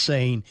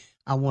saying,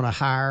 I want to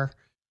hire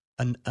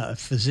a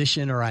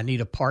physician, or I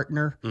need a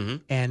partner.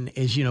 And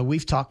as you know,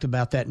 we've talked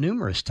about that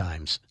numerous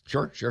times.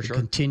 Sure.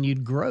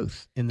 Continued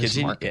growth in this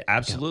market.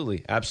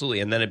 Absolutely.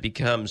 And then it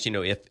becomes,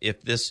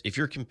 if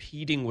you're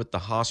competing with the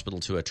hospital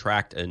to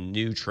attract a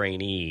new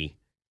trainee,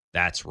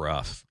 that's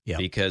rough.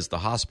 Because the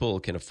hospital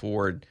can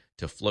afford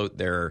to float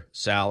their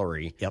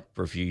salary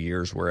for a few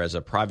years, whereas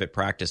a private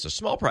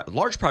practice,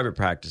 large private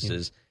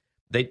practices,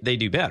 they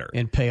do better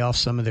and pay off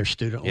some of their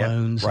student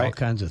loans, all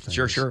kinds of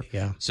things. Sure.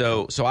 Yeah.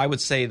 So I would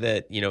say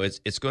that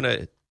it's going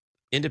to,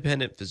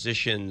 independent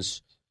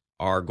physicians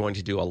are going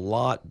to do a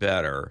lot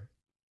better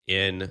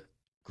in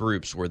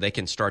groups where they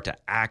can start to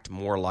act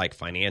more like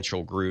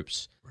financial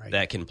groups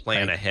that can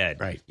plan ahead.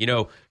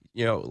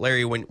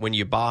 Larry, when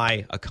you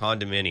buy a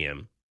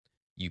condominium,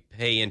 you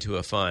pay into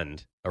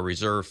a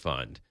reserve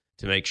fund,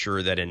 to make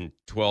sure that in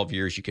 12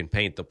 years you can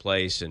paint the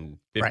place, and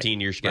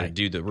 15 years you're going to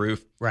do the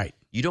roof.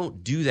 You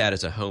don't do that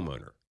as a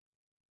homeowner,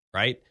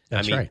 right?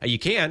 That's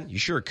you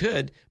sure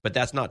could, but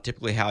that's not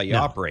typically how you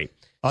operate.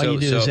 All you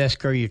do is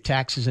escrow your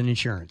taxes and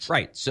insurance.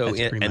 So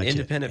an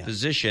independent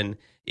physician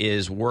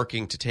is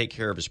working to take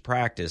care of his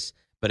practice,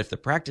 but if the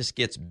practice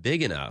gets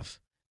big enough,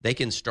 they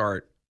can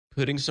start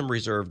putting some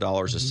reserve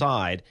dollars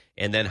aside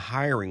and then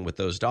hiring with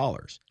those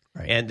dollars.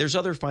 And there's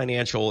other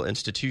financial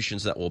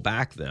institutions that will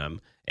back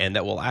them and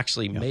that will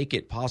actually make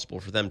it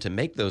possible for them to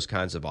make those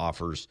kinds of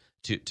offers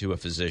to a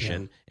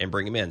physician and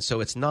bring him in.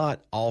 So it's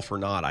not all for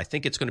naught. I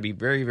think it's going to be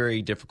very,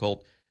 very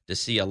difficult to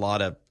see a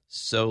lot of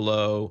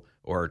solo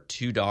or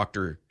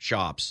 2-doctor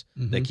shops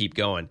that keep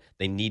going.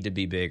 They need to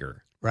be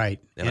bigger. And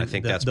I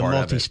think that's part of it. The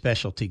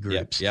multi-specialty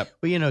groups.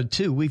 Well,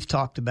 too, we've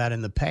talked about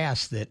in the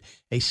past that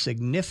a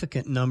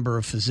significant number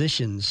of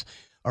physicians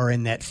are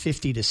in that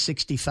 50 to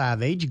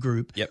 65 age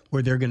group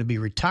where they're going to be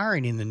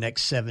retiring in the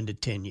next 7 to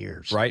 10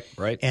 years.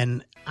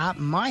 And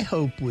my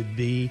hope would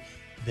be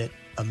that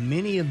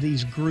many of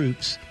these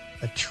groups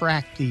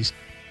attract these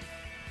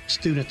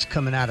students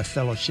coming out of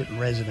fellowship and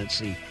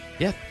residency.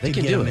 They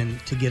can do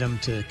it. To get them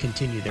to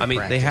continue their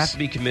practice. They have to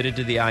be committed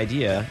to the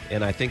idea,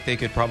 and I think they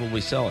could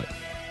probably sell it.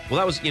 Well,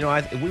 that was,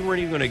 we weren't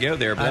even going to go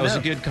there, but that was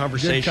a good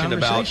conversation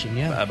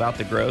about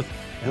the growth.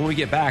 When we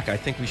get back, I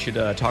think we should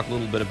talk a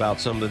little bit about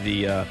some of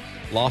the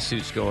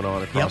lawsuits going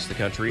on across the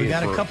country. We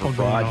got a couple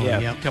going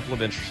on. A couple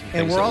of interesting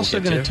things. And we're also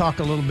going to talk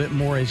a little bit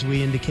more, as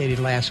we indicated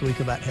last week,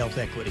 about health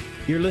equity.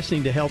 You're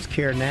listening to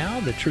Healthcare Now,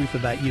 the truth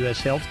about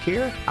U.S.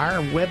 healthcare.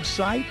 Our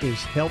website is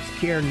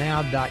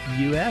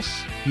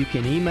healthcarenow.us. You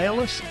can email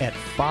us at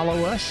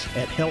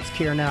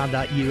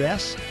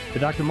follow-us@healthcarenow.us.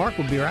 But Dr. Mark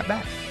will be right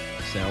back.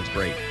 Sounds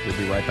great. We'll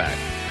be right back.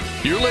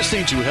 You're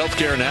listening to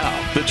Healthcare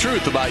Now, the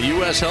truth about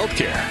U.S.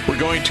 healthcare. We're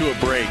going to a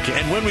break,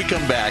 and when we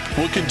come back,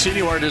 we'll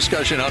continue our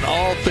discussion on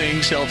all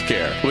things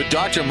healthcare with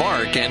Dr.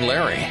 Mark and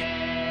Larry.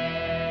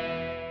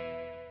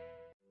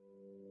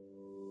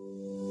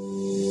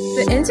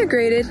 The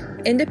Integrated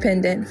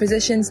Independent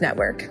Physicians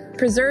Network,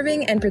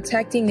 preserving and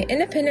protecting the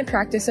independent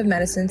practice of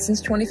medicine since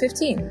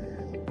 2015.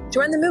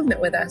 Join the movement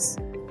with us.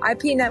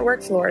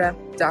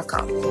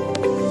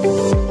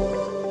 IPNetworkFlorida.com.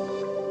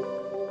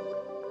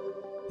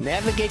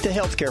 Navigate the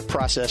healthcare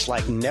process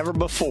like never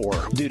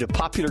before. Due to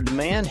popular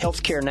demand,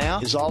 Healthcare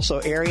Now is also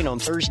airing on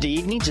Thursday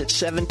evenings at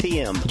 7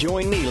 p.m.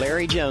 Join me,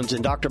 Larry Jones,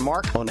 and Dr.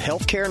 Mark on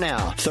Healthcare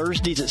Now,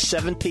 Thursdays at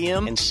 7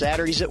 p.m. and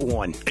Saturdays at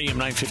 1. AM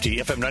 950,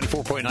 FM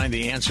 94.9,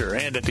 The Answer,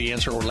 and at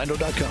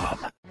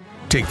TheAnswerOrlando.com.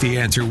 Take The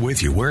Answer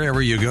with you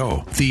wherever you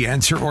go.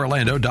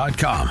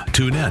 TheAnswerOrlando.com.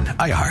 Tune in,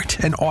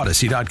 iHeart, and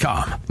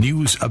Odyssey.com.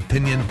 News,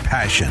 opinion,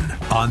 passion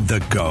on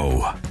the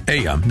go.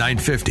 AM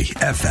 950,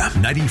 FM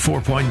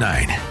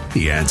 94.9.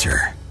 The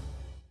Answer.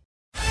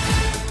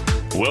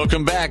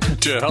 Welcome back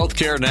to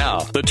Healthcare Now,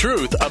 the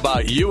truth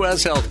about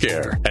U.S.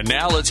 healthcare. And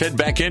now let's head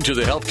back into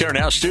the Healthcare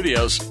Now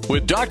studios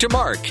with Dr.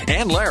 Mark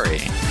and Larry.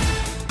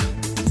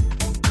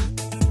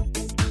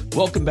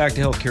 Welcome back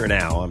to Healthcare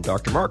Now. I'm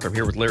Dr. Mark. I'm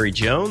here with Larry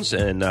Jones,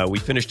 and we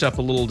finished up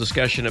a little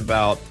discussion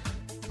about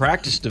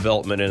practice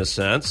development in a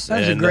sense. That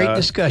was a great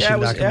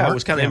discussion, Dr. Mark. It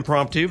was kind of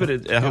impromptu,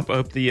 but I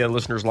hope the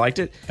listeners liked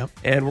it. Yep.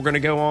 And we're going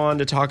to go on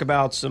to talk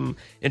about some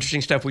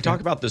interesting stuff. We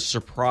talked about the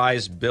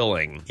surprise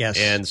billing. Yes.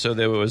 And so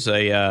there was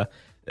a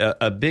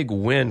big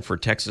win for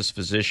Texas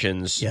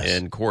physicians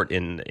in court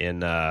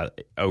in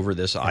over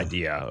this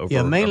idea.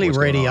 Over mainly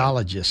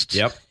radiologists.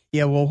 Yep.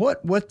 Yeah, well,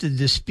 what the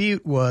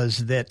dispute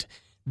was that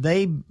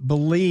they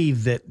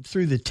believe that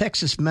through the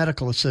Texas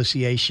Medical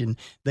Association,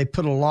 they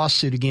put a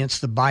lawsuit against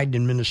the Biden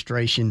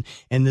administration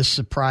and this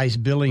surprise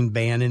billing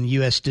ban in the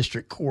U.S.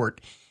 District Court.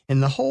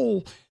 And the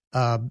whole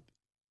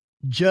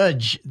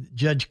Judge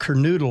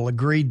Kernodle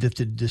agreed that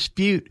the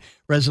dispute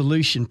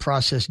resolution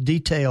process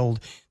detailed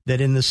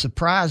that in the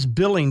surprise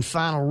billing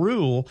final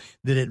rule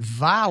that it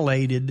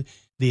violated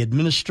the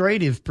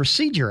Administrative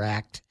Procedure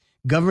Act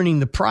governing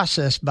the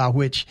process by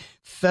which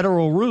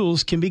federal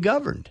rules can be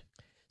governed.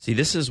 See,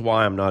 this is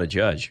why I'm not a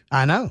judge.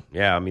 I know.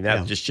 Yeah, I mean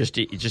that just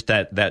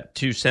that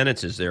two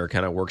sentences there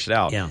kind of works it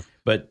out. Yeah.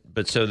 But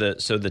so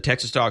the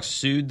Texas docs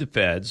sued the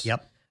feds.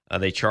 Yep.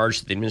 They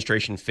charged that the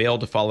administration failed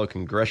to follow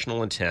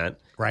congressional intent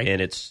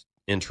in its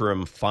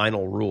interim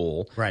final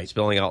rule,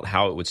 spelling out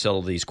how it would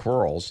settle these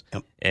quarrels.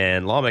 Yep.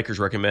 And lawmakers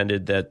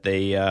recommended that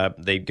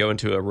they go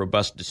into a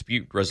robust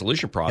dispute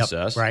resolution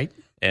process. Yep. Right.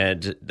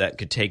 And that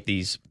could take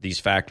these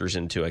factors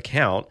into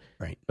account.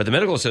 Right. But the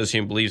medical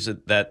association believes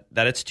that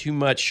it's too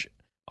much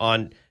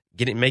on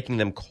making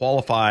them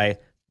qualify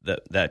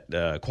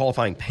that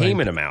qualifying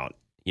payment amount,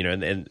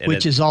 and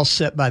which is all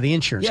set by the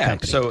insurance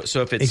company.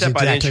 So if it's set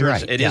by the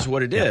insurance, it is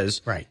what it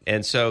is, right?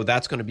 And so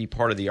that's going to be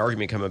part of the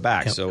argument coming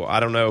back. Yep. So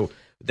I don't know,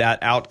 that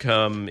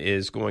outcome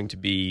is going to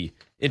be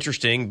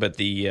interesting, but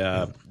the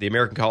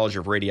American College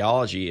of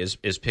Radiology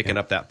is picking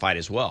up that fight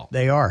as well.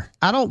 They are.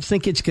 I don't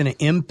think it's going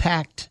to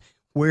impact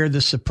where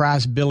the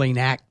Surprise Billing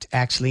Act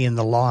actually in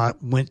the law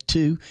went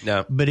to.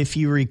 No, but if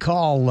you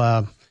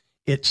recall.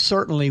 It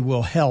certainly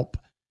will help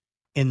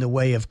in the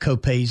way of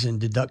copays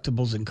and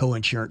deductibles and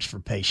coinsurance for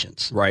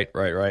patients. Right.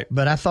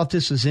 But I thought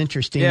this was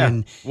interesting. Yeah.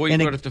 And, well, you're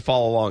going to have to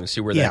follow along and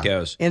see where that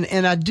goes.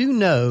 And I do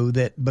know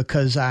that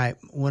because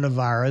one of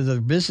our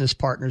other business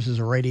partners is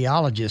a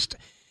radiologist.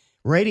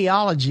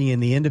 Radiology in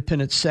the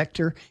independent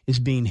sector is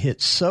being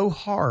hit so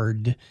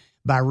hard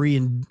by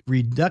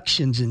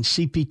reductions in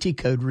CPT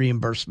code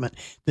reimbursement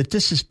that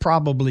this is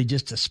probably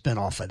just a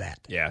spinoff of that.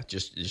 Yeah,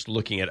 just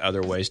looking at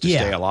other ways to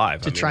stay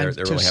alive. To try to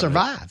really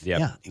survive.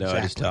 No,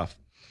 it is tough.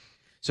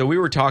 So we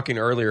were talking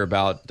earlier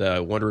about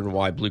wondering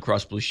why Blue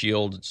Cross Blue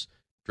Shield's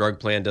drug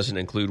plan doesn't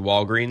include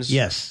Walgreens.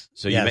 Yes.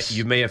 So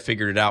you may have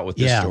figured it out with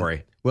this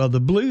story. Well, the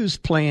Blues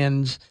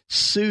plans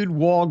sued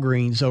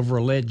Walgreens over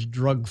alleged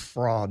drug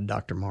fraud,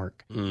 Dr.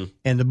 Mark.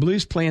 And the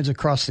Blues plans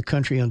across the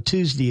country on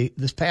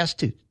this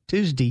past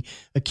Tuesday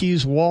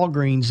accused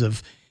Walgreens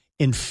of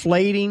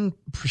inflating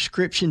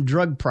prescription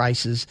drug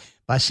prices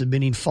by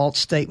submitting false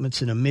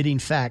statements and omitting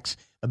facts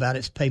about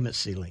its payment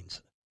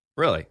ceilings.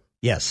 Really?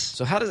 Yes.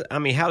 So how does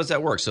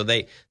that work? So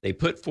they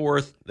put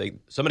forth,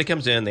 somebody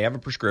comes in, they have a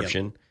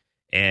prescription,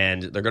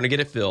 and they're going to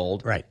get it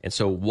filled. Right. And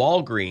so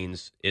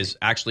Walgreens is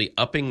actually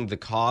upping the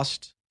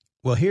cost.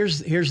 Well, here's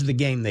the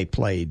game they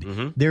played.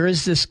 Mm-hmm. There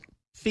is this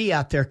fee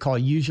out there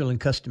called usual and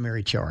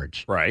customary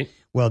charge. Right.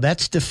 Well,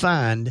 that's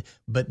defined,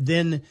 but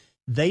then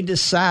they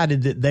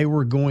decided that they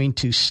were going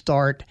to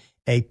start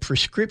a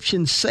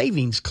prescription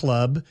savings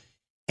club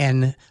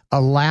and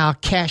allow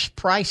cash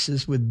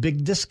prices with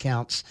big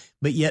discounts,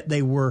 but yet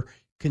they were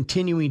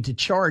continuing to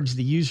charge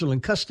the usual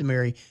and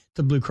customary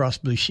to Blue Cross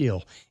Blue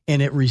Shield.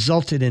 And it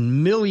resulted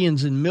in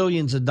millions and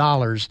millions of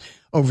dollars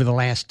over the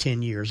last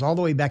 10 years, all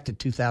the way back to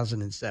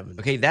 2007.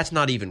 Okay, that's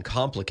not even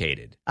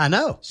complicated. I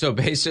know. So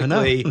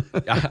basically,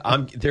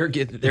 they're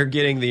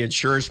getting the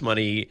insurance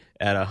money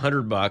at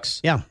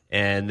 $100,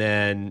 and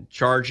then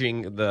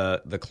charging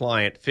the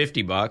client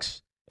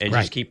 $50, and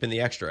just keeping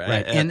the extra.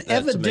 Right. And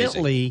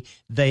evidently,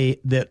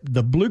 the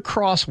Blue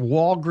Cross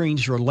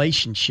Walgreens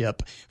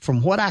relationship,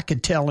 from what I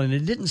could tell, and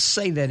it didn't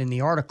say that in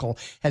the article,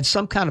 had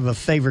some kind of a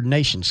favored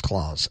nations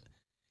clause.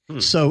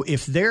 So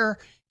if they're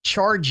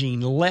charging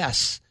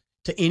less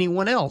to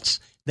anyone else,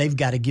 they've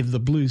got to give the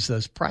Blues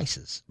those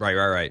prices.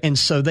 Right. And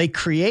so they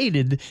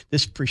created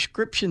this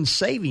prescription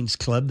savings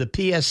club, the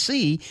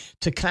PSC,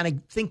 to kind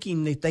of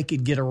thinking that they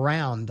could get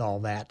around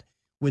all that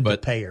with the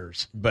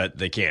payers. But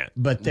they can't.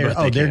 But they're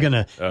going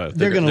to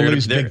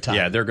lose big time.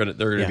 Yeah, they're going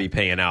to be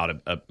paying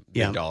out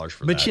big dollars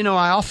for that. But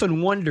I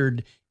often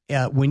wondered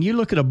when you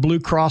look at a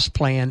Blue Cross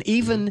plan,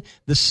 even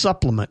the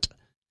supplement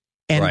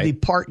and the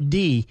Part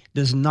D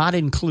does not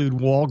include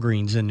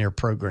Walgreens in their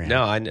program.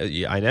 No, I know.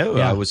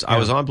 Yeah. I was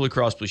on Blue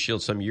Cross Blue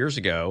Shield some years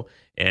ago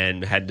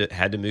and had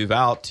to move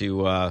out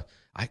to.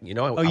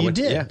 You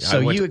did. Yeah,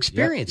 so you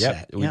experienced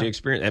that. We did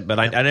experience that. But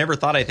I never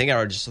thought. I think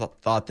I just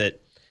thought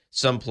that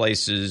some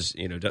places,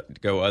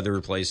 go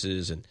other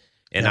places,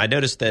 and I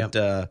noticed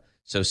that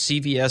so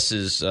CVS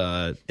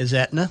is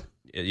Aetna.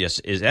 Yes,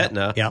 is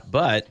Aetna. Yep.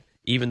 But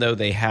even though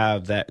they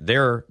have that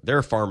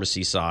their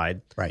pharmacy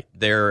side, right,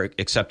 they're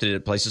accepted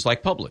at places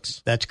like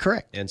Publix. That's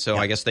correct. And so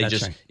I guess they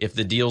just if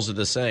the deals are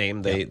the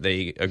same,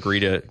 they agree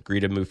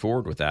to move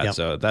forward with that.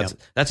 So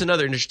that's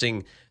another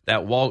interesting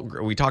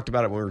we talked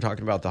about it when we were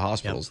talking about the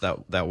hospitals,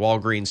 that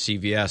Walgreens,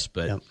 CVS,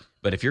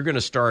 but if you're going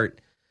to start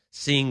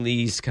seeing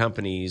these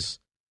companies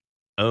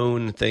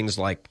own things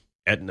like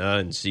Aetna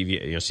and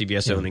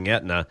CVS owning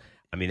Aetna,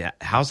 I mean,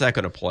 how's that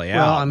going to play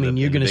out? Well, I mean,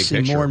 you're going to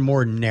see more and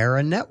more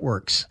narrow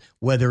networks,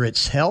 whether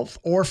it's health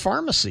or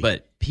pharmacy.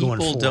 But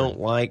people don't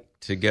like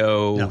to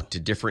go to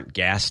different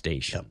gas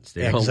stations.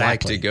 They don't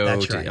like to go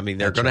to. I mean,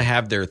 they're going to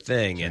have their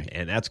thing,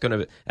 and that's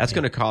going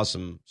to cause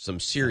some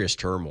serious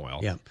turmoil.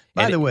 Yeah.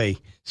 By the way,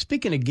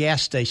 speaking of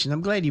gas stations,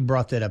 I'm glad you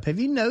brought that up. Have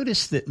you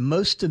noticed that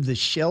most of the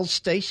Shell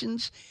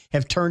stations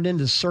have turned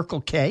into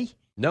Circle K?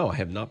 No, I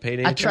have not paid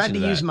any attention I tried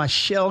to use my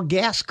Shell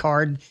gas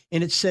card,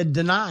 and it said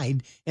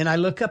denied, and I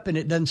look up, and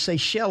it doesn't say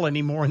Shell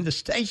anymore in the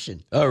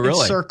station. Oh, really?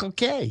 It's Circle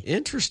K.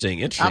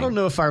 Interesting. I don't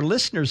know if our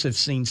listeners have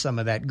seen some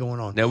of that going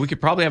on. Now, we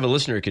could probably have a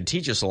listener who could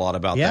teach us a lot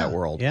about that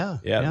world. Yeah.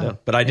 No.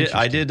 But I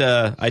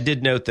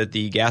did note that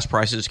the gas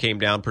prices came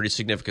down pretty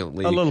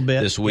significantly a little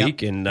bit this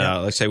week, and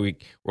let's say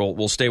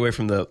we'll stay away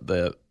from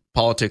the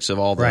politics of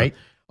all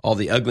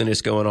the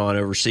ugliness going on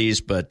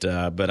overseas, but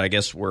I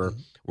guess we're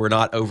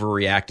not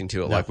overreacting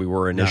to it like we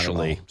were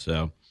initially.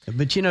 So,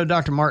 but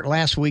Dr. Mark,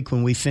 last week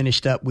when we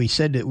finished up, we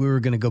said that we were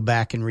going to go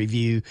back and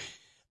review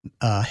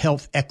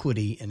health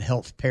equity and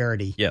health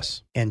parity.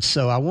 Yes, and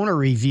so I want to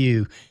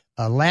review.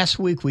 Last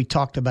week we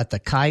talked about the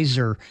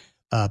Kaiser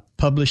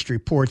published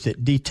report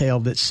that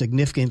detailed that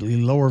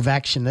significantly lower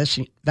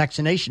vaccination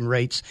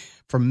rates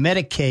for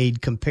Medicaid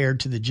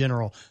compared to the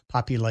general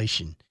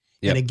population.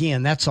 Yep. And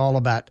again, that's all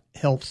about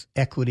health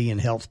equity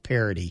and health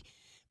parity.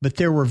 But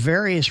there were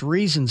various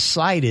reasons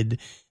cited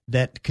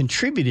that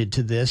contributed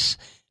to this,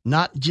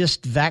 not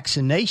just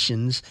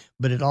vaccinations,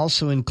 but it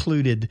also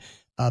included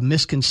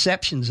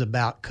misconceptions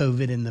about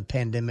COVID and the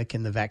pandemic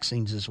and the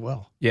vaccines as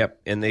well.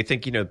 Yep. And they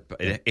think,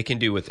 it can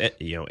do with,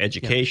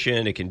 education.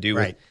 Yep. It can do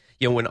with,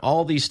 when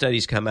all these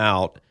studies come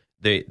out,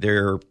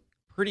 they're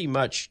pretty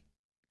much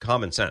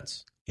common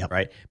sense. Yep.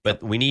 Right.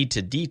 But we need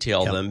to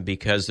detail them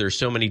because there's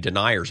so many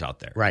deniers out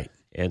there. Right.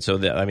 And so,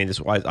 this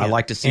is why I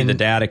like to see the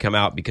data come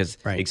out because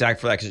exactly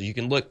for that, because you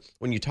can look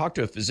when you talk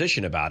to a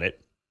physician about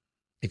it.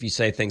 If you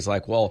say things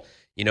like, "Well,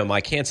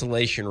 my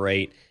cancellation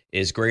rate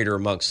is greater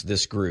amongst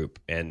this group,"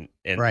 and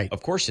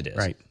of course it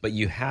is, but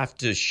you have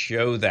to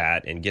show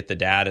that and get the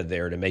data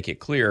there to make it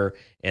clear,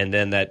 and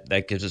then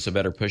that gives us a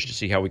better push to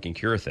see how we can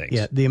cure things.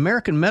 Yeah, the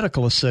American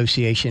Medical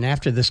Association,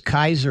 after this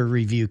Kaiser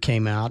review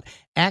came out,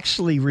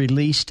 actually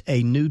released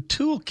a new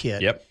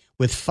toolkit. Yep.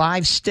 With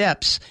 5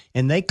 steps,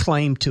 and they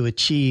claim to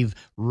achieve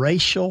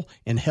racial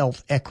and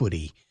health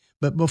equity.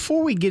 But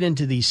before we get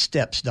into these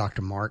steps,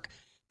 Dr. Mark,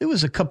 there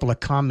was a couple of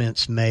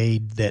comments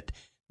made that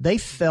they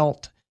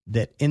felt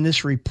that in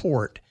this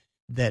report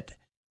that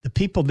the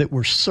people that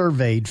were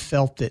surveyed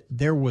felt that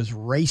there was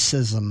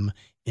racism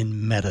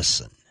in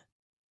medicine.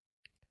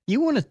 You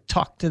want to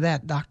talk to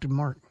that, Dr.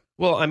 Mark?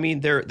 Well, I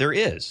mean, there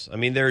is. I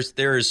mean, there's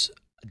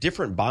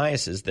different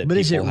biases that but people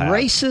is it have.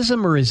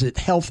 Racism or is it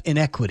health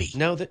inequity?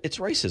 No, it's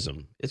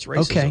racism. It's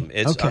racism.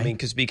 Okay. It's I mean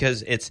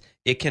because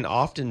it can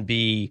often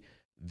be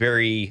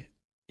very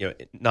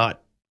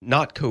not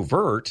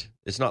covert.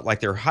 It's not like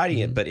they're hiding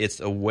it, but it's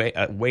a way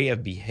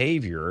of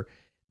behavior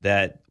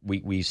that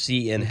we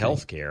see in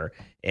healthcare,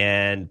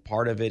 and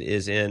part of it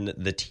is in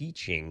the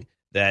teaching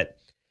that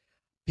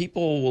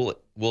people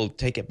will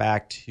take it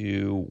back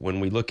to when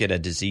we look at a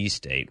disease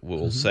state.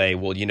 We'll say,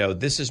 well,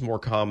 this is more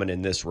common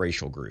in this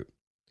racial group.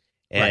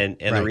 And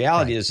the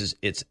reality is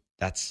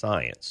that's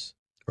science.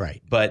 Right.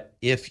 But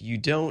if you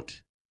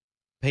don't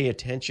pay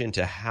attention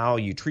to how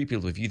you treat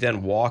people, if you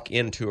then walk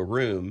into a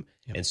room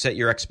and set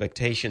your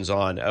expectations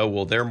on,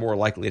 they're more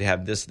likely to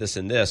have this, this,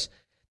 and this,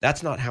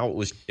 that's not how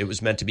it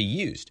was meant to be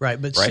used.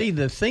 Right. But see,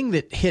 the thing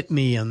that hit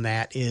me on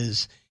that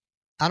is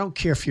I don't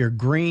care if you're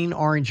green,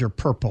 orange, or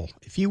purple.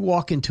 If you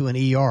walk into an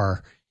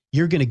ER,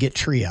 you're going to get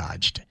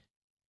triaged.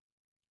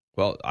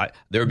 Well,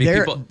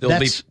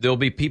 there'll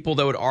be people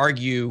that would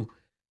argue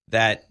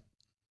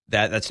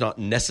that's not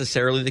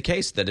necessarily the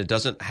case, that it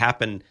doesn't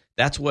happen.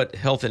 That's what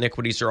health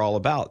inequities are all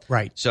about.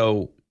 Right.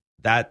 So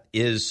that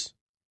is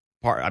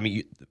part. I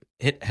mean,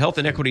 health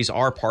inequities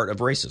are part of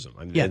racism.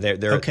 I mean,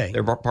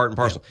 they're part and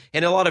parcel. Yeah.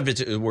 And a lot of it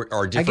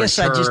are different I guess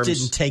terms. I just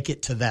didn't take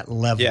it to that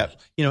level.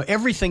 Yeah.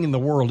 Everything in the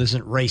world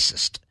isn't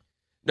racist.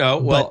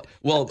 No,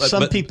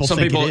 some people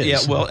think it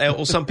is.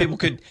 Yeah, some people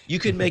you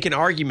could make an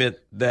argument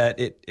that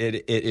it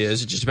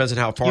is. It just depends on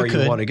how far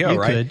you want to go,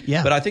 right?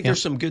 Yeah. But I think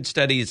there's some good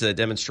studies that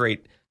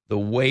demonstrate the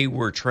way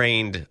we're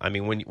trained. I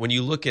mean, when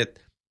you look at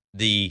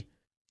the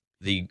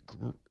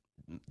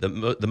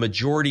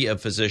majority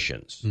of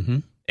physicians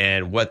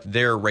and what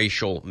their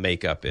racial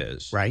makeup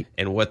is, right,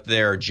 and what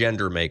their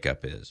gender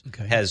makeup is,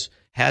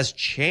 has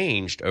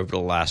changed over the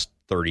last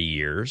 30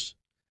 years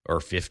or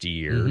 50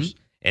 years,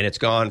 and it's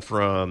gone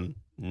from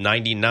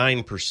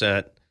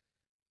 99%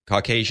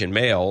 Caucasian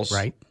males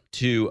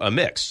to a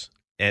mix.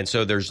 And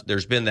so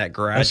there's been that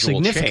gradual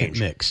significant change.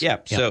 Mix. Yeah.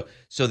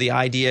 So the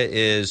idea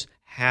is,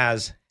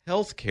 has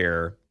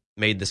healthcare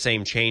made the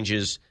same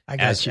changes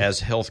as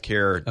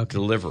healthcare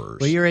deliverers?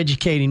 Well, you're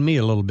educating me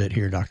a little bit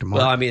here, Dr.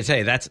 Mark. Well, I mean,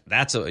 hey,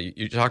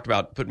 you talked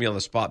about putting me on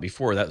the spot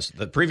before.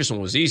 The previous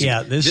one was easy.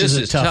 Yeah, this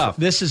is tough.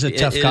 This is a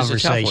tough conversation.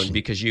 It's a tough one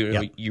because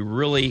you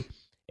really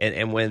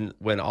and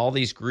when all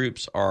these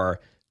groups are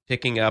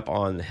picking up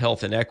on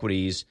health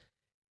inequities.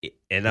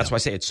 And that's why I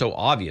say it's so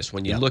obvious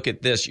when you look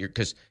at this,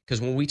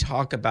 because when we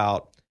talk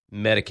about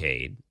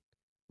Medicaid,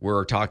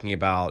 we're talking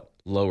about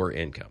lower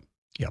income.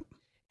 Yep.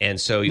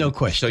 And so, no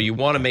question. So you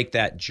want to make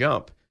that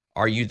jump.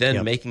 Are you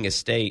then making a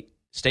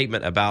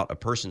statement about a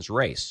person's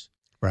race?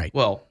 Right.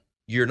 Well,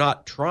 you're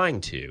not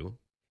trying to.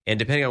 And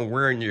depending on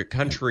where in your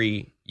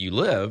country you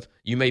live,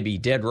 you may be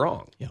dead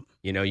wrong. Yep.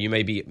 You know, you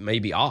may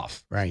be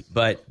off. Right.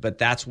 But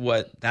that's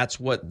what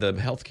the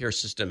healthcare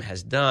system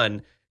has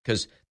done.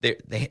 Because they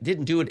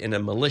didn't do it in a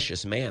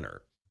malicious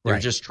manner. They're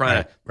just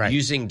trying to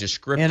using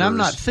descriptors. And I'm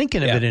not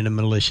thinking of it in a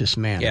malicious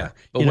manner. Yeah,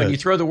 but when you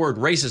throw the word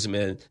racism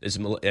in,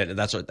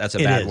 that's a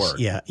bad word.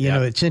 Yeah, you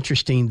know, it's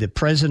interesting. The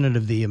president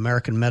of the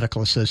American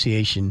Medical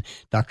Association,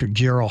 Dr.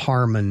 Gerald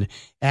Harmon,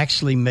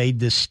 actually made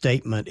this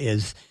statement: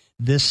 "Is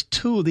these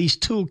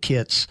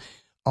toolkits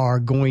are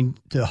going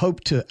to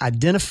hope to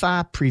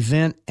identify,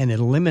 prevent, and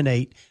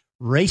eliminate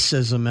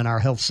racism in our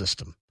health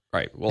system."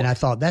 Right. Well, and I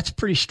thought that's a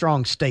pretty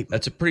strong statement.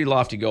 That's a pretty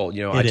lofty goal.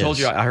 You know, I told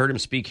you I heard him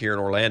speak here in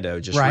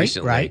Orlando just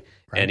recently,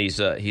 and he's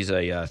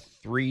a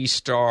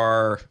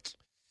 3-star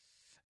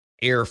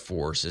Air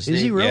Force. Is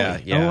he really?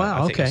 Yeah. Oh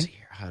wow. Okay.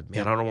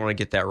 Man, I don't want to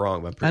get that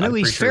wrong. But I know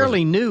he's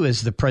fairly new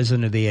as the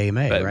president of the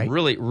AMA, but right?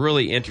 Really,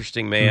 really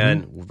interesting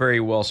man.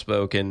 Very well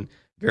spoken.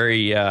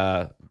 Very,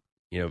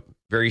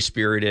 very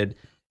spirited.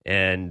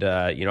 And there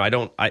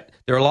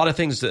are a lot of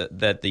things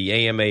that the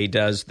AMA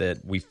does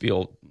that we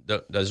feel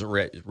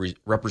doesn't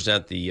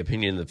represent the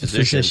opinion of the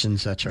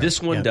physicians. That's right.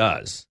 This one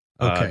does,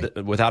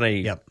 without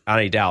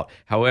any doubt.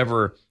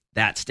 However,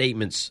 that's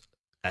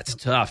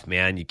tough,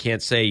 man. You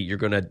can't say you're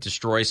going to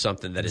destroy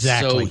something that is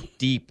so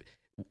deep,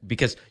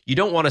 because you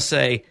don't want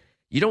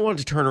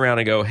to turn around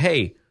and go,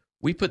 "Hey,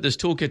 we put this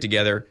toolkit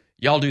together.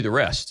 Y'all do the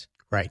rest."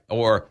 Right.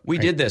 Or we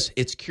did this.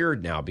 It's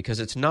cured now, because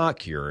it's not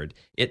cured.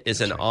 It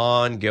is an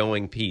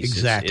ongoing piece.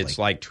 Exactly. It's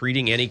like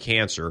treating any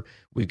cancer.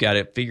 We've got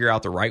to figure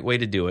out the right way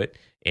to do it.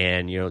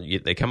 And,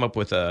 they come up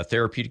with a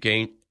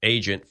therapeutic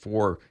agent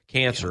for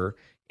cancer,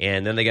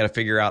 and then they got to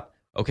figure out,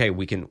 okay,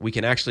 we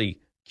can actually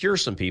cure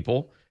some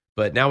people,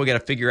 but now we got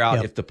to figure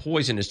out if the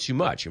poison is too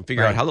much and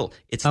figure out how little.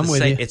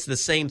 It's the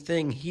same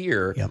thing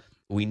here. Yep.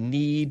 We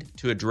need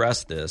to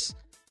address this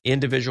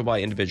individual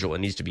by individual. It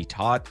needs to be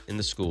taught in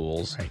the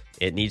schools. Right.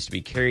 It needs to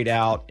be carried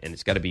out, and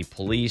it's got to be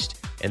policed.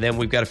 And then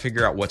we've got to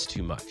figure out what's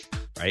too much,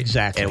 right?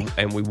 Exactly.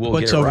 And we will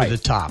what's get it over right. the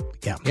top.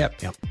 Yeah.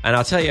 Yep. And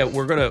I'll tell you,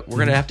 we're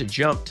gonna have to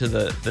jump to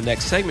the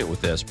next segment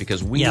with this,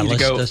 because we need to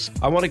go.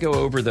 I want to go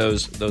over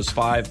those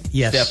 5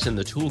 steps in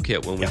the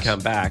toolkit when we come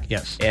back.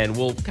 Yes. And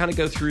we'll kind of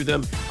go through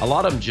them. A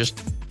lot of them just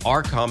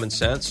are common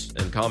sense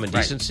and common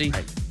decency,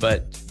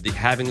 but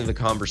having the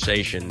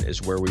conversation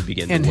is where we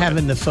begin. And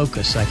having the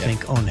focus, I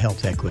think, on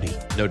health equity.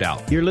 No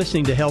doubt. You're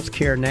listening to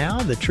Healthcare Now,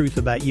 the truth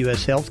about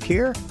U.S.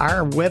 healthcare.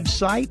 Our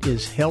website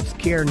is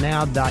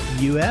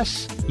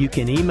healthcarenow.us. You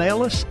can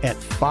email us at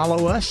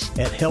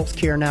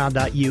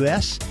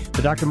follow-us@healthcarenow.us.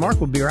 But Dr. Mark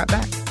will be right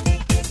back.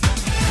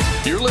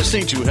 You're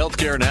listening to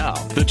Healthcare Now,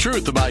 the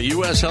truth about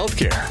U.S.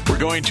 healthcare. We're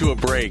going to a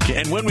break,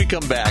 and when we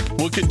come back,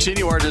 we'll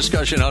continue our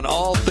discussion on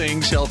all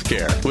things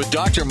healthcare with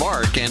Dr.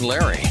 Mark and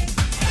Larry.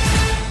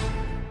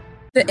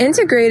 The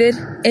Integrated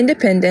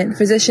Independent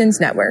Physicians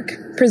Network,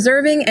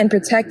 preserving and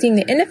protecting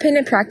the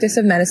independent practice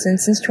of medicine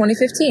since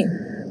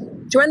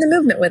 2015. Join the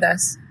movement with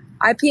us.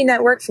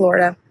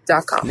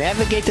 IPNetworkFlorida.com.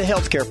 Navigate the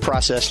healthcare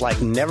process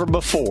like never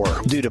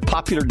before. Due to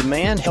popular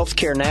demand,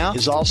 Healthcare Now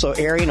is also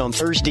airing on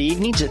Thursday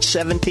evenings at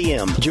 7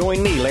 p.m.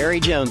 Join me, Larry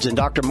Jones, and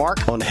Dr.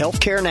 Mark on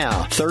Healthcare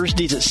Now,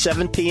 Thursdays at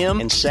 7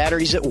 p.m. and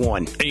Saturdays at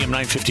 1. AM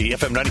 950,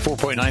 FM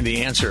 94.9,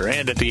 The Answer,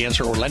 and at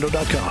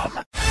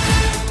theanswerorlando.com.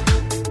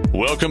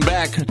 Welcome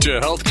back to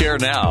Healthcare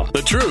Now,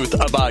 the truth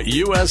about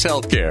U.S.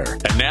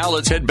 healthcare. And now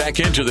let's head back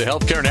into the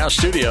Healthcare Now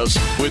studios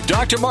with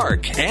Dr.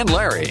 Mark and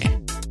Larry.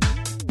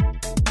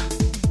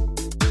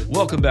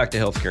 Welcome back to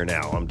Healthcare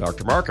Now. I'm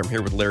Dr. Mark. I'm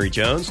here with Larry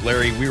Jones.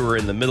 Larry, we were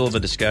in the middle of a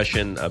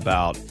discussion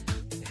about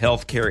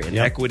healthcare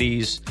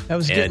inequities. That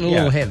was getting a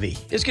little heavy.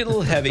 It's getting a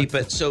little heavy,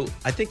 but so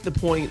I think the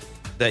point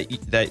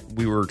that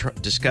we were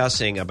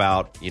discussing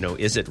about,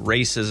 is it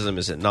racism,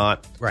 is it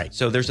not? Right.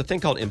 So there's a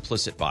thing called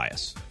implicit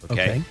bias,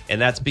 okay? And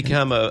that's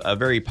become a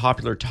very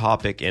popular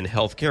topic in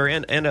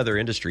healthcare and other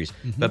industries.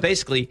 But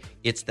basically,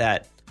 it's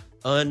that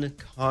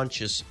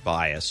unconscious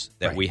bias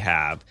that we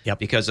have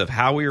because of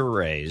how we were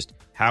raised,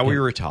 how we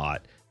were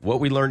taught, what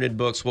we learned in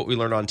books, what we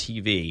learned on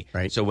TV.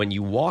 Right. So when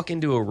you walk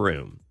into a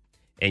room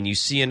and you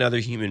see another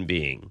human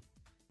being,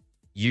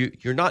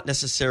 you're not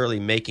necessarily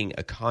making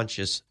a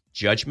conscious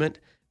judgment,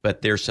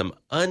 but there's some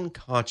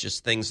unconscious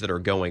things that are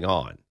going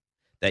on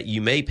that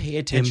you may pay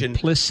attention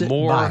implicit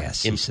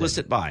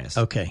bias.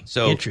 Okay.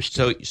 So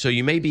interesting. So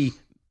you may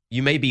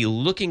be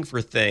looking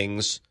for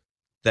things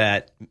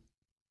that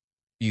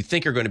you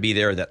think are going to be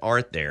there that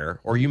aren't there,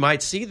 or you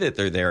might see that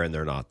they're there and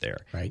they're not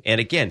there. Right.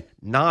 And again,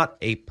 not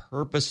a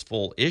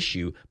purposeful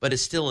issue, but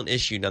it's still an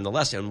issue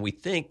nonetheless. And we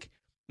think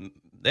the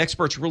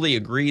experts really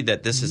agree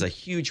that this is a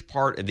huge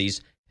part of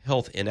these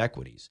health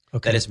inequities.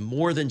 Okay. That is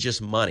more than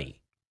just money.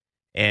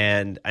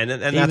 And that's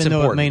even important.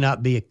 though it may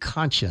not be a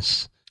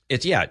conscious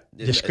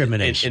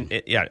discrimination.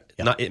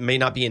 It may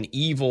not be an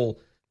evil,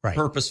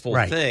 purposeful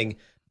thing,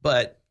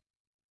 but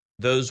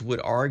those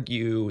would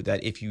argue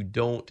that if you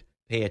don't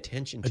pay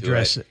attention to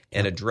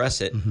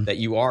address it, that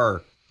you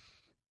are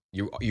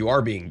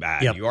being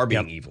bad, you are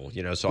being evil.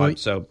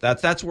 So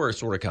that's where it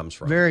sort of comes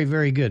from. Very,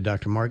 very good,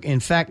 Dr. Mark. In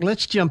fact,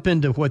 let's jump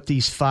into what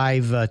these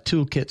 5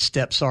 toolkit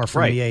steps are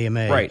from the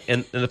AMA. Right,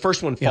 and the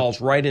first one falls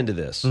right into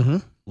this. Mm-hmm.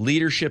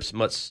 Leaderships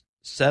must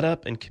set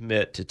up and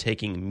commit to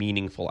taking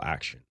meaningful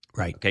action.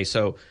 Right. Okay,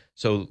 so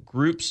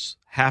groups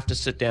have to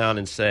sit down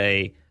and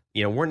say,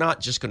 we're not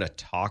just going to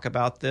talk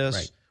about this.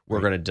 Right. We're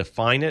going to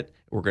define it.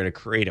 We're going to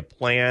create a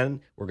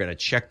plan. We're going to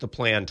check the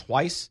plan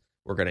twice.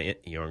 We're going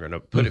to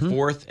put it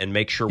forth and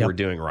make sure we're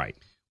doing right.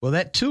 Well,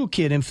 that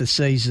toolkit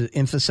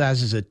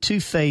emphasizes a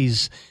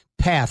 2-phase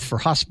path for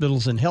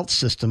hospitals and health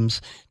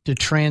systems to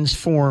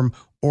transform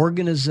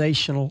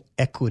organizational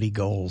equity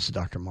goals,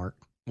 Dr. Mark.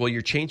 Well,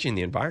 you're changing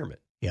the environment.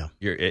 Yeah.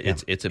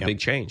 It's a big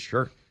change,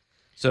 sure.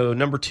 So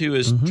number 2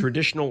 is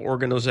traditional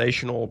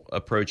organizational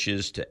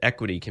approaches to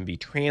equity can be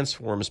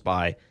transformed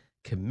by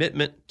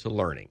commitment to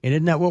learning. And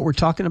isn't that what we're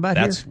talking about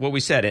here? That's what we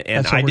said.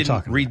 And I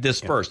didn't read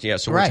this first. Yeah,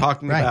 so we're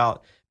talking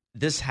about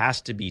this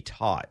has to be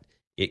taught.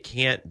 It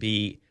can't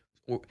be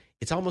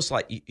 – it's almost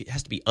like it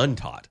has to be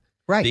untaught.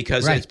 Right.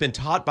 Because it's been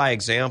taught by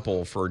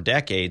example for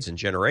decades and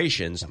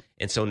generations,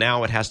 and so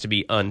now it has to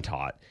be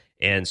untaught.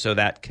 And so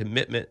that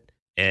commitment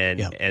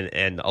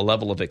and a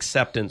level of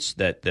acceptance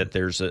that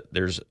there's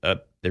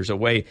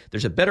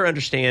a better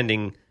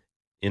understanding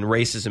in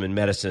racism in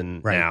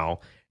medicine now,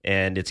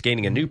 and it's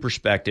gaining a new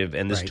perspective.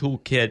 And this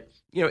toolkit,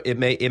 it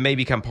may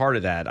become part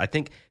of that. I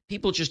think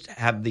people just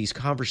have these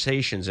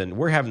conversations, and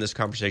we're having this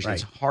conversation.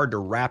 It's hard to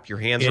wrap your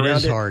hands around it. It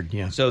is hard,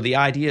 yeah. So the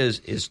idea is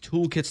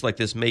toolkits like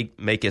this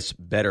make us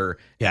better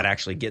at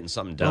actually getting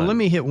something done. Well, let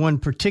me hit one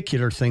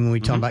particular thing when we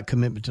talk about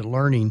commitment to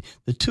learning.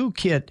 The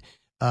toolkit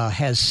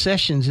has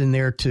sessions in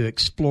there to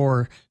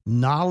explore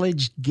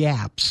knowledge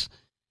gaps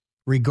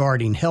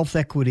regarding health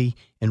equity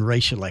and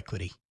racial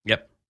equity.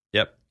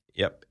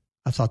 Yep.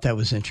 I thought that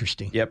was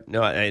interesting. Yep.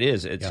 No, it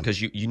is. It's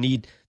because you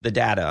need the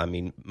data. I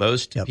mean,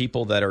 most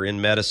people that are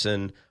in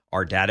medicine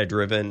are data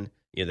driven.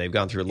 They've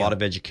gone through a lot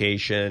of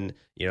education.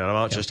 I'm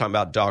not just talking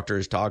about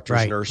doctors,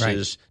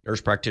 nurses, nurse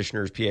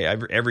practitioners, PA,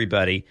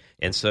 everybody.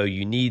 And so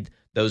you need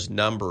those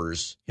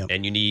numbers,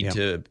 and you need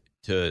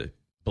to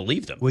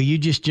believe them. Well, you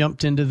just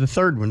jumped into the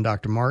third one,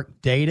 Dr.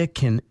 Mark. Data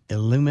can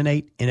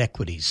illuminate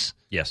inequities.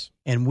 Yes.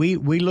 And we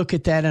look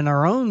at that in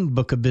our own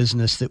book of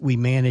business that we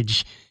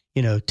manage,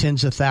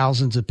 tens of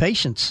thousands of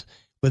patients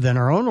within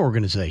our own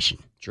organization.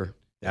 Sure.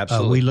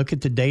 Absolutely. We look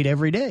at the data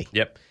every day.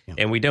 Yep.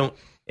 And we don't.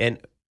 And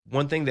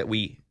one thing that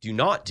we do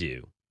not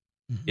do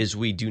is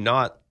we do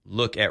not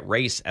look at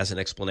race as an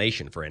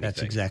explanation for anything.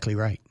 That's exactly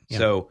right.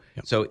 So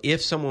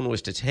if someone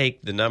was to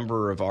take the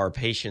number of our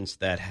patients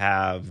that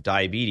have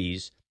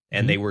diabetes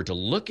and they were to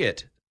look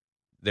at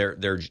their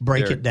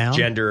it down.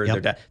 Gender,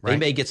 they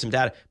may get some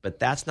data, but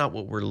that's not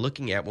what we're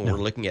looking at when we're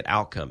looking at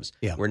outcomes.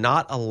 Yeah. We're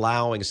not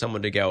allowing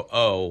someone to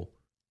go,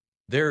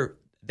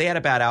 they had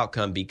a bad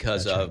outcome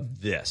because of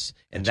this.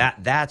 And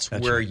that's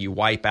where you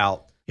wipe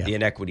out the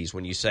inequities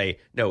when you say,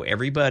 no,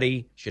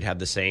 everybody should have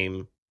the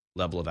same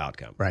level of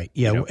outcome. Right.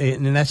 Yeah.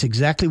 And that's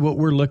exactly what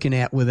we're looking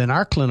at within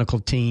our clinical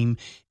team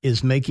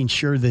is making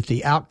sure that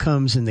the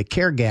outcomes and the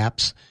care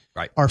gaps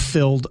are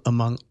filled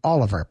among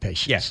all of our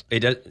patients. Yes.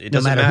 It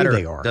doesn't matter who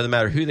they are. Doesn't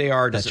matter who they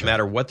are. Doesn't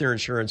matter what their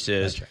insurance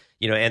is. That's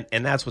right.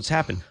 And that's what's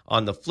happened.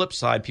 On the flip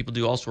side, people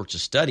do all sorts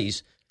of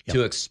studies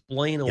to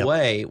explain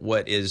away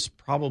what is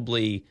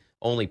probably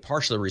only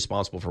partially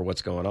responsible for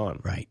what's going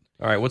on. Right.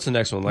 All right. What's the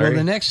next one, Larry? Well,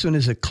 the next one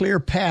is a clear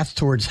path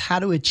towards how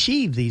to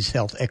achieve these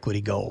health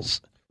equity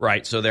goals.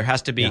 Right. So there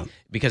has to be,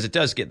 because it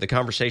does get the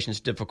conversation's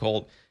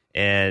difficult.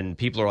 And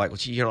people are like,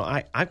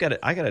 well, I got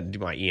to do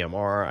my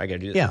EMR. I got to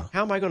do this. Yeah.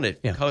 How am I going to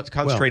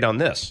concentrate on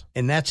this?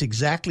 And that's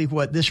exactly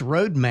what this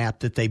roadmap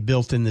that they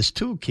built in this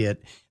toolkit,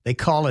 they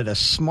call it a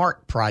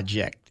SMART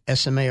project,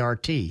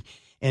 S-M-A-R-T,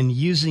 and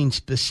using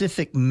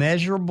specific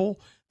measurable,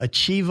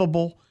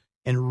 achievable,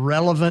 and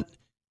relevant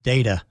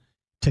data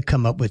to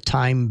come up with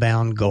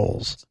time-bound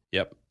goals.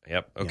 Yep.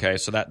 Okay.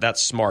 So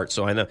that's SMART.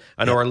 So I know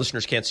our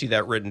listeners can't see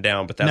that written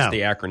down, but that's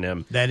the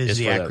acronym. That is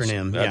the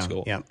acronym. That's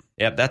cool. Yeah.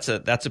 That's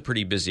a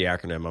pretty busy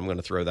acronym. I'm going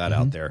to throw that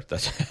out there.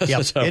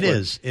 It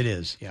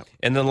is. Yep.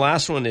 And then the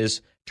last one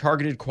is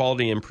targeted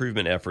quality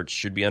improvement efforts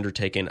should be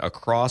undertaken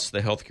across the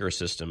healthcare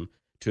system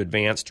to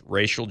advance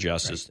racial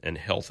justice and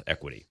health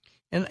equity.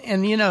 And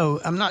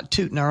I'm not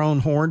tooting our own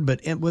horn,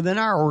 but within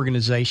our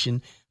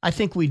organization, I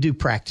think we do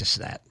practice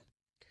that.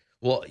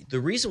 Well, the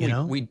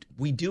reason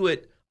we do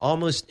it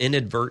almost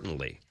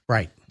inadvertently.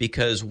 Right.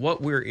 Because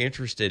what we're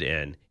interested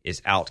in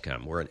is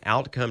outcome. We're an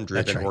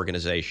outcome-driven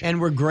organization.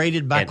 And we're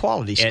graded by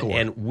quality score.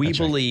 And we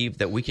believe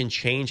that we can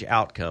change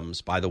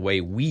outcomes by the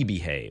way we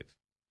behave,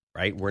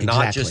 right? We're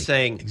not just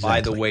saying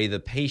by the way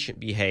the patient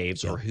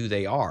behaves or who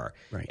they are.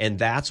 Right. And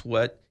that's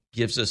what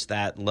gives us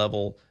that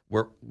level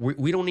where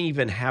we don't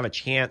even have a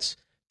chance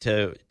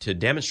to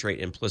demonstrate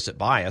implicit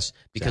bias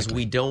because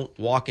we don't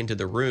walk into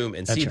the room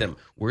and see them.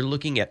 We're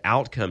looking at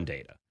outcome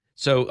data.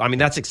 So, I mean,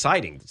 that's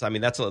exciting. I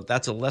mean, that's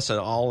a lesson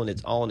all in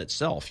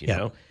itself, you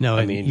know? No,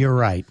 I mean, you're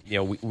right.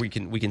 We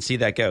can see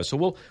that go.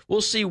 So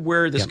we'll see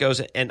where this goes.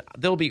 And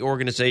there'll be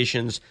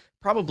organizations,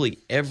 probably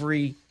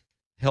every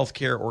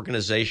healthcare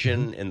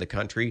organization in the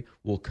country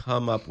will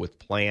come up with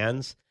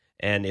plans.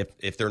 And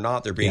if they're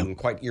not, they're being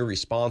quite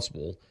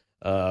irresponsible.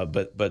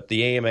 But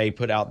the AMA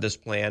put out this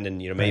plan, and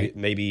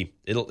maybe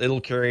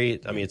it'll carry.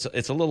 I mean,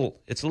 it's a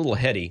little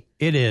heady.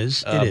 It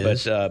is.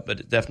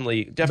 But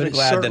definitely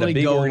glad that a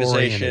big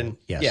organization.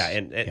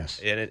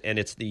 And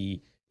it's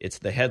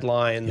the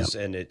headlines,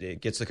 and it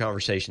gets the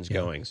conversations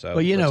going. So,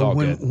 well,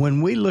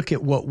 when we look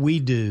at what we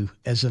do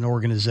as an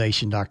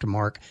organization, Dr.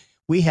 Mark,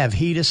 we have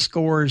HEDIS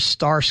scores,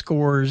 STAR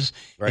scores,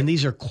 and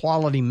these are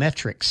quality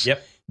metrics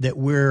that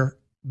we're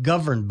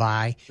governed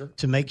by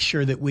to make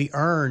sure that we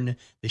earn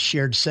the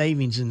shared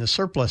savings and the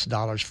surplus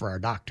dollars for our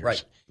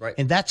doctors. Right.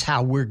 And that's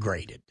how we're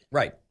graded.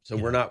 Right. So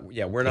we're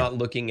not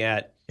looking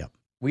at,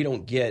 we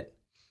don't get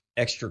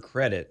extra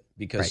credit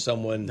because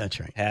someone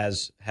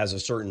has a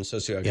certain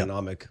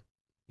socioeconomic,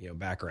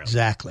 background.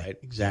 Exactly. Right?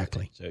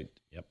 Exactly. So,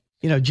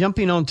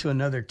 jumping on to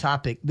another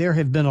topic, there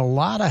have been a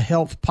lot of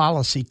health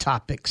policy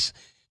topics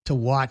to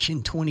watch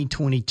in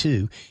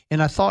 2022.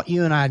 And I thought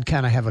you and I'd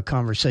kind of have a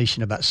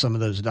conversation about some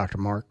of those, Dr.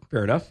 Mark.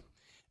 Fair enough.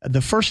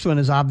 The first one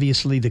is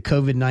obviously the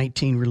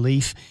COVID-19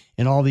 relief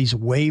and all these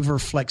waiver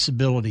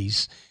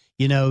flexibilities.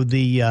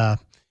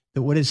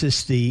 What is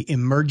this? The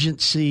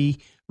emergency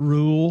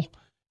rule,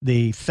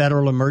 the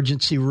federal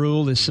emergency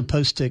rule is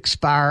supposed to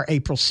expire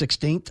April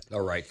 16th.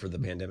 All right, for the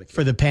pandemic.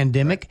 For the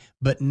pandemic. Right.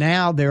 But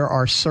now there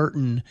are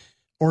certain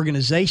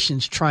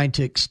organizations trying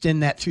to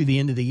extend that through the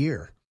end of the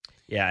year.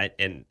 Yeah,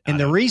 and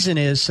the reason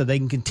is so they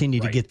can continue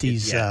to get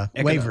these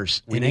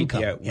waivers in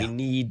income. We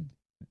need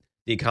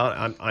the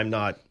economy. I'm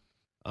not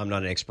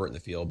an expert in the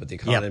field, but the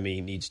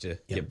economy needs to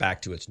get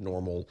back to its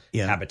normal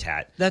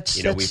habitat. That's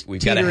we've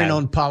teetering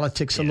on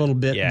politics a little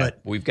bit, but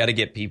we've got to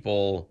get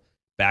people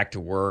back to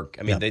work.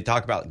 I mean, they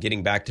talk about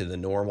getting back to the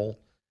normal,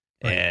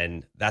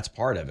 and that's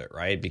part of it,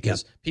 right?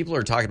 Because people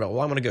are talking about, well,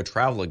 I'm going to go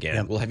travel again.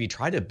 Yep. Well, have you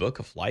tried to book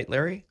a flight,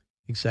 Larry?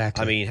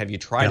 Exactly. I mean, have you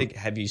tried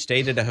have you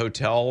stayed at a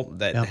hotel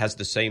that has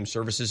the same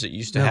services it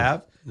used to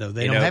have? No,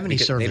 they don't have any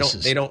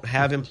services. They don't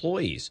have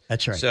employees.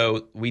 That's right.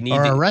 So we need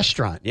a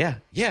restaurant. Yeah.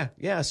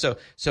 So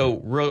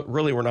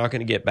really, we're not going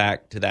to get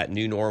back to that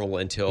new normal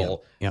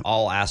until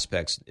all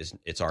aspects.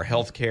 It's our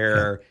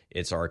healthcare,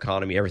 it's our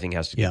economy. Everything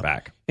has to get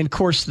back. And of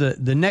course,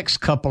 the next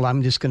couple,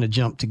 I'm just going to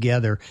jump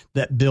together.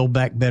 That Build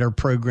Back Better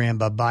program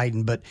by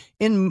Biden, but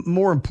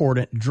more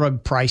important,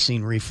 drug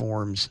pricing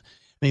reforms.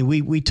 I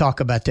mean, we talk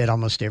about that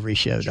almost every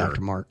show,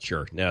 Dr. Mark.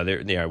 Sure. No,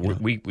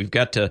 we've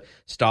got to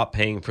stop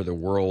paying for the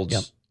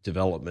world's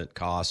development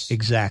costs.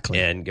 Exactly.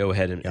 And go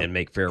ahead and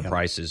make fair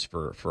prices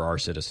for our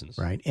citizens.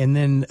 Right. And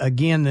then,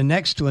 again, the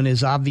next one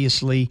is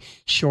obviously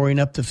shoring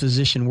up the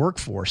physician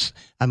workforce.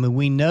 I mean,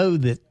 we know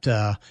that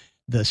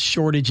the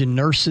shortage in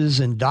nurses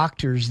and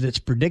doctors that's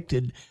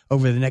predicted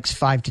over the next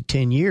 5 to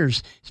 10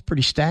 years is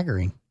pretty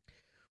staggering.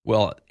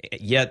 Well,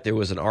 yet there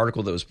was an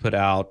article that was put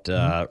out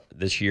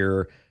this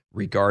year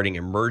regarding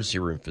emergency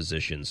room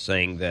physicians,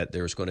 saying that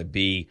there's going to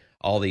be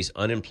all these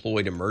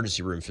unemployed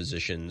emergency room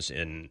physicians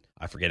in,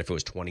 I forget if it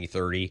was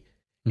 2030.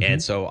 Mm-hmm.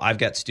 And so I've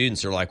got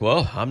students that are like,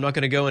 well, I'm not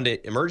going to go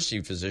into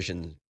emergency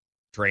physician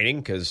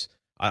training because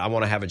I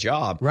want to have a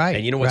job. Right.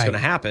 And you know what's going to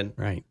happen?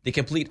 Right. The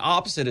complete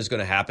opposite is going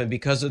to happen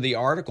because of the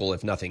article,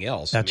 if nothing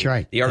else. That's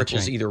right. The article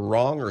is either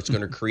wrong or it's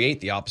going to create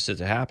the opposite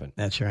to happen.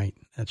 That's right.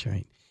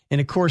 And,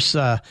 of course,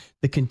 the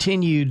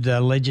continued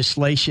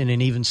legislation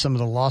and even some of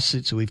the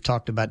lawsuits that we've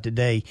talked about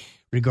today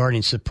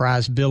regarding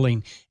surprise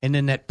billing and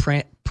then that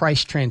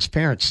price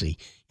transparency.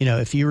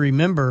 If you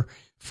remember,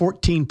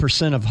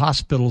 14% of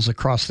hospitals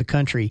across the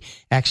country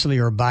actually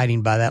are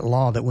abiding by that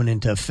law that went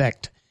into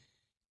effect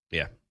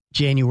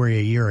January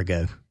a year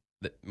ago.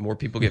 More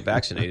people get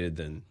vaccinated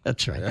than...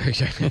 That's right.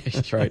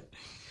 That's right.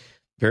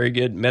 Very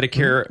good.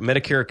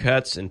 Medicare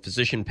cuts and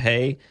physician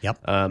pay.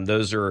 Yep.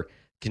 Those are...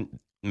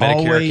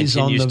 Medicare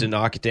continues to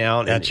knock it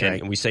down,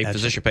 and we say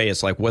physician pay.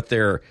 It's like what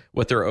their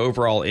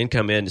overall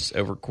income is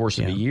over the course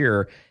of a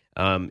year.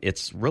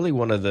 It's really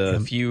one of the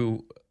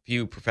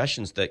few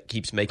professions that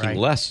keeps making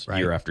less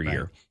year after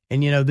year.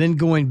 And then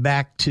going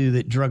back to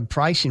the drug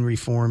pricing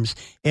reforms,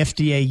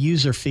 FDA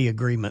user fee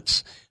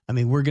agreements. I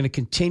mean, we're going to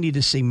continue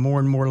to see more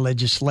and more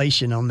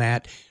legislation on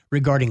that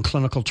regarding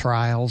clinical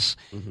trials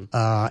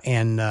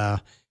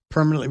and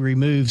permanently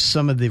removes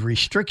some of the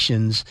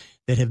restrictions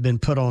that have been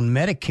put on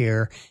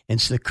Medicare,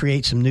 and so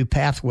create some new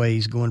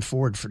pathways going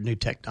forward for new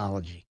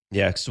technology.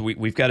 Yeah, so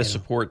we've got to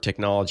support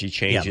technology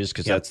changes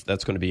because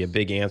that's going to be a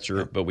big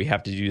answer, but we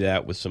have to do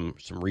that with some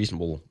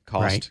reasonable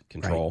cost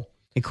control. Right.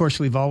 Of course,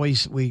 we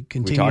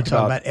continue to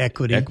talk about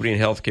equity in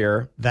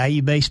healthcare,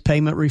 value-based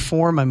payment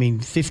reform. I mean,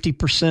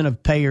 50%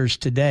 of payers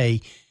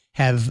today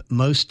have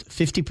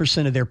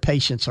 50% of their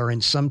patients are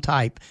in some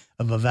type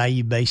of a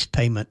value-based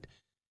payment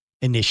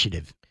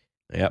initiative.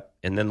 Yep.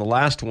 And then the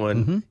last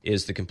one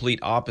is the complete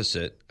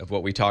opposite of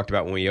what we talked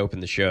about when we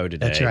opened the show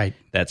today. That's right.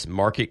 That's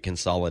market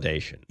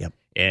consolidation. Yep.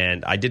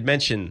 And I did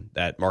mention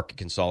that market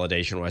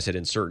consolidation when I said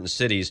in certain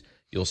cities,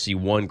 you'll see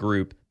one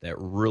group that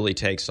really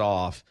takes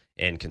off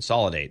and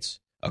consolidates,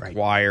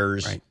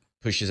 acquires,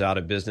 pushes out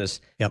of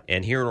business. Yep.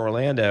 And here in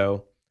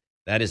Orlando,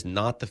 that is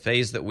not the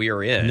phase that we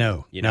are in.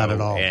 No, not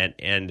at all.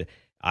 And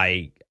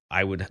I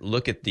would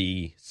look at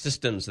the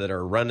systems that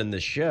are running the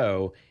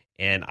show,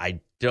 and I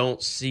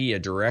don't see a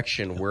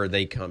direction where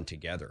they come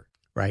together.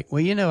 Right.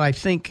 Well, I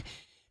think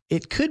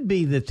it could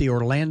be that the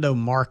Orlando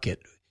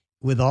market,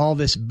 with all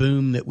this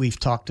boom that we've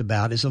talked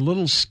about, is a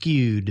little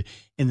skewed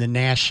in the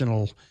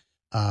national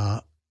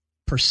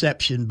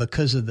perception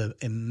because of the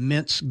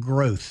immense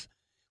growth.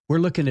 We're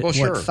looking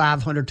at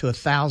 500 to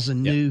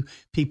 1,000 new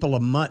people a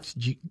month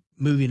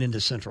moving into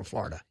Central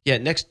Florida. Yeah,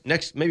 next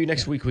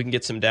week we can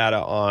get some data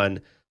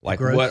on what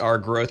our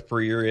growth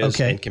per year is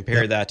and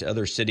compare that to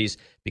other cities,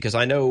 because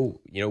I know,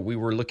 we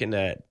were looking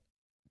at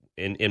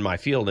in my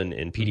field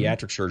in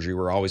pediatric surgery,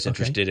 we're always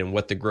interested in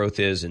what the growth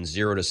is in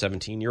 0 to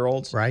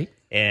 17-year-olds. Right.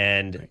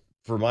 And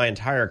for my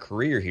entire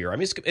career here, I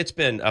mean, it's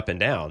been up and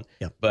down,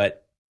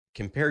 but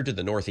compared to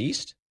the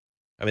Northeast,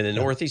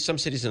 Northeast, some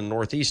cities in the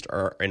Northeast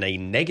are in a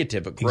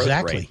negative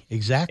growth rate.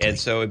 Exactly. And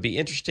so it'd be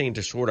interesting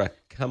to sort of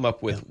come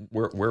up with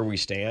where we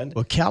stand.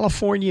 Well,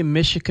 California,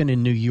 Michigan,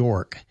 and New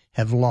York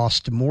have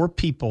lost more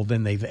people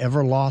than they've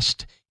ever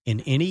lost in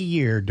any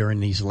year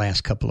during these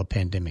last couple of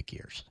pandemic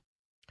years.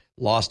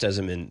 Lost as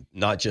in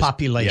not just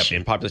population.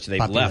 In population,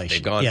 they've left.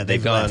 They've gone. Yeah,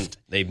 they've left.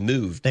 They've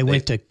moved. They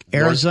went to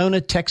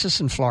Arizona, Texas,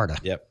 and Florida.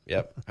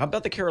 Yep. How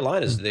about the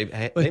Carolinas? They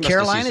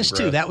Carolinas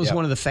too. That was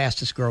one of the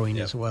fastest growing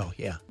as well.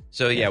 Yeah.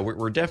 So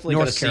we're definitely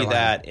going to see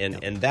that,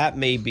 and that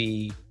may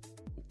be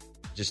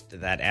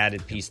just that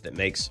added piece that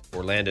makes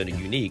Orlando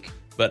unique.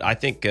 But I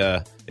think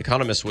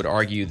economists would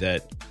argue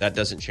that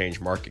doesn't change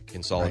market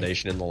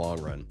consolidation in the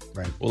long run.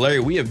 Right. Well,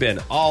 Larry, we have been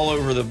all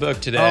over the book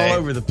today. All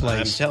over the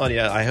place. I'm telling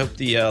you, I hope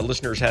the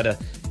listeners had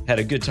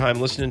a good time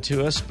listening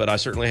to us, but I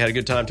certainly had a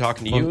good time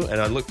talking to you,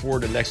 and I look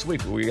forward to next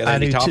week. We got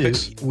any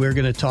topics? Too. We're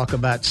going to talk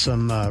about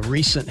some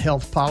recent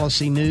health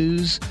policy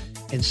news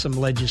and some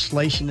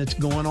legislation that's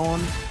going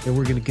on, and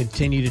we're going to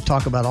continue to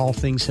talk about all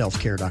things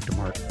healthcare, Dr.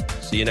 Mark.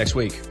 See you next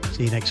week.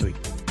 See you next week.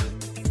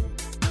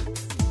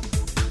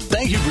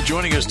 Thank you for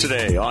joining us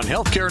today on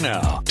Healthcare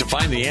Now. To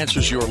find the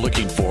answers you're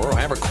looking for or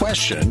have a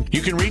question,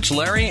 you can reach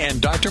Larry and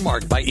Dr.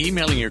 Mark by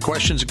emailing your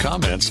questions and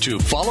comments to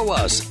follow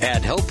us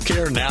at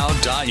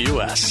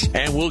healthcarenow.us.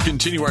 And we'll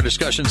continue our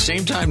discussion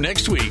same time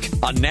next week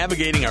on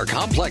navigating our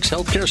complex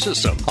healthcare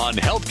system on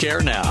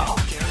Healthcare Now.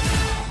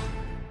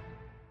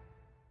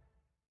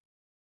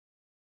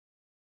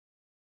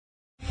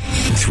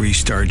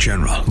 Three-star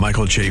General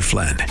Michael J.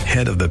 Flynn,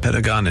 head of the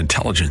Pentagon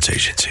Intelligence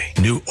Agency,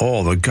 knew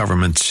all the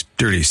government's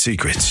dirty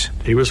secrets.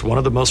 He was one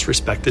of the most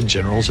respected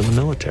generals in the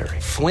military.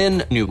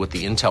 Flynn knew what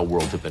the intel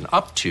world had been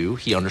up to.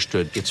 He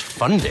understood its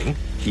funding.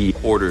 He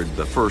ordered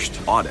the first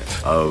audit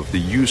of the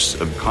use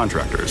of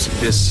contractors.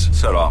 This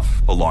set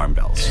off alarm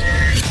bells.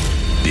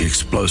 The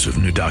explosive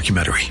new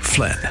documentary,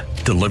 Flynn,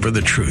 Deliver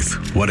the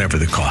Truth, Whatever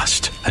the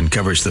Cost,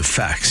 uncovers the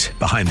facts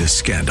behind this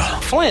scandal.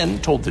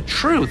 Flynn told the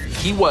truth.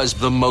 He was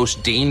the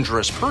most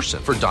dangerous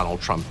person for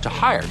Donald Trump to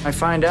hire. I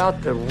find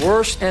out the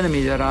worst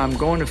enemy that I'm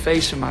going to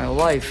face in my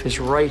life is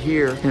right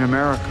here in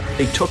America.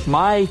 They took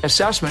my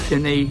assessment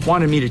and they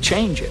wanted me to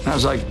change it. And I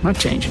was like, I'm not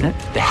changing it.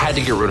 They had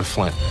to get rid of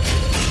Flynn.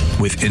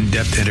 With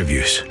in-depth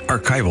interviews,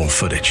 archival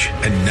footage,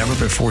 and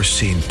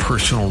never-before-seen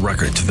personal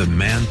records of the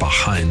man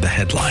behind the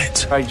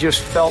headlines. I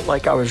just felt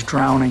like I was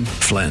drowning.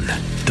 Flynn,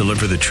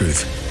 Deliver the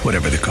Truth,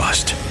 Whatever the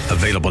Cost.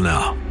 Available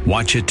now.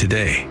 Watch it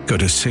today. Go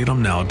to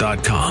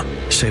salemnow.com.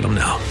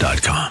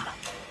 salemnow.com.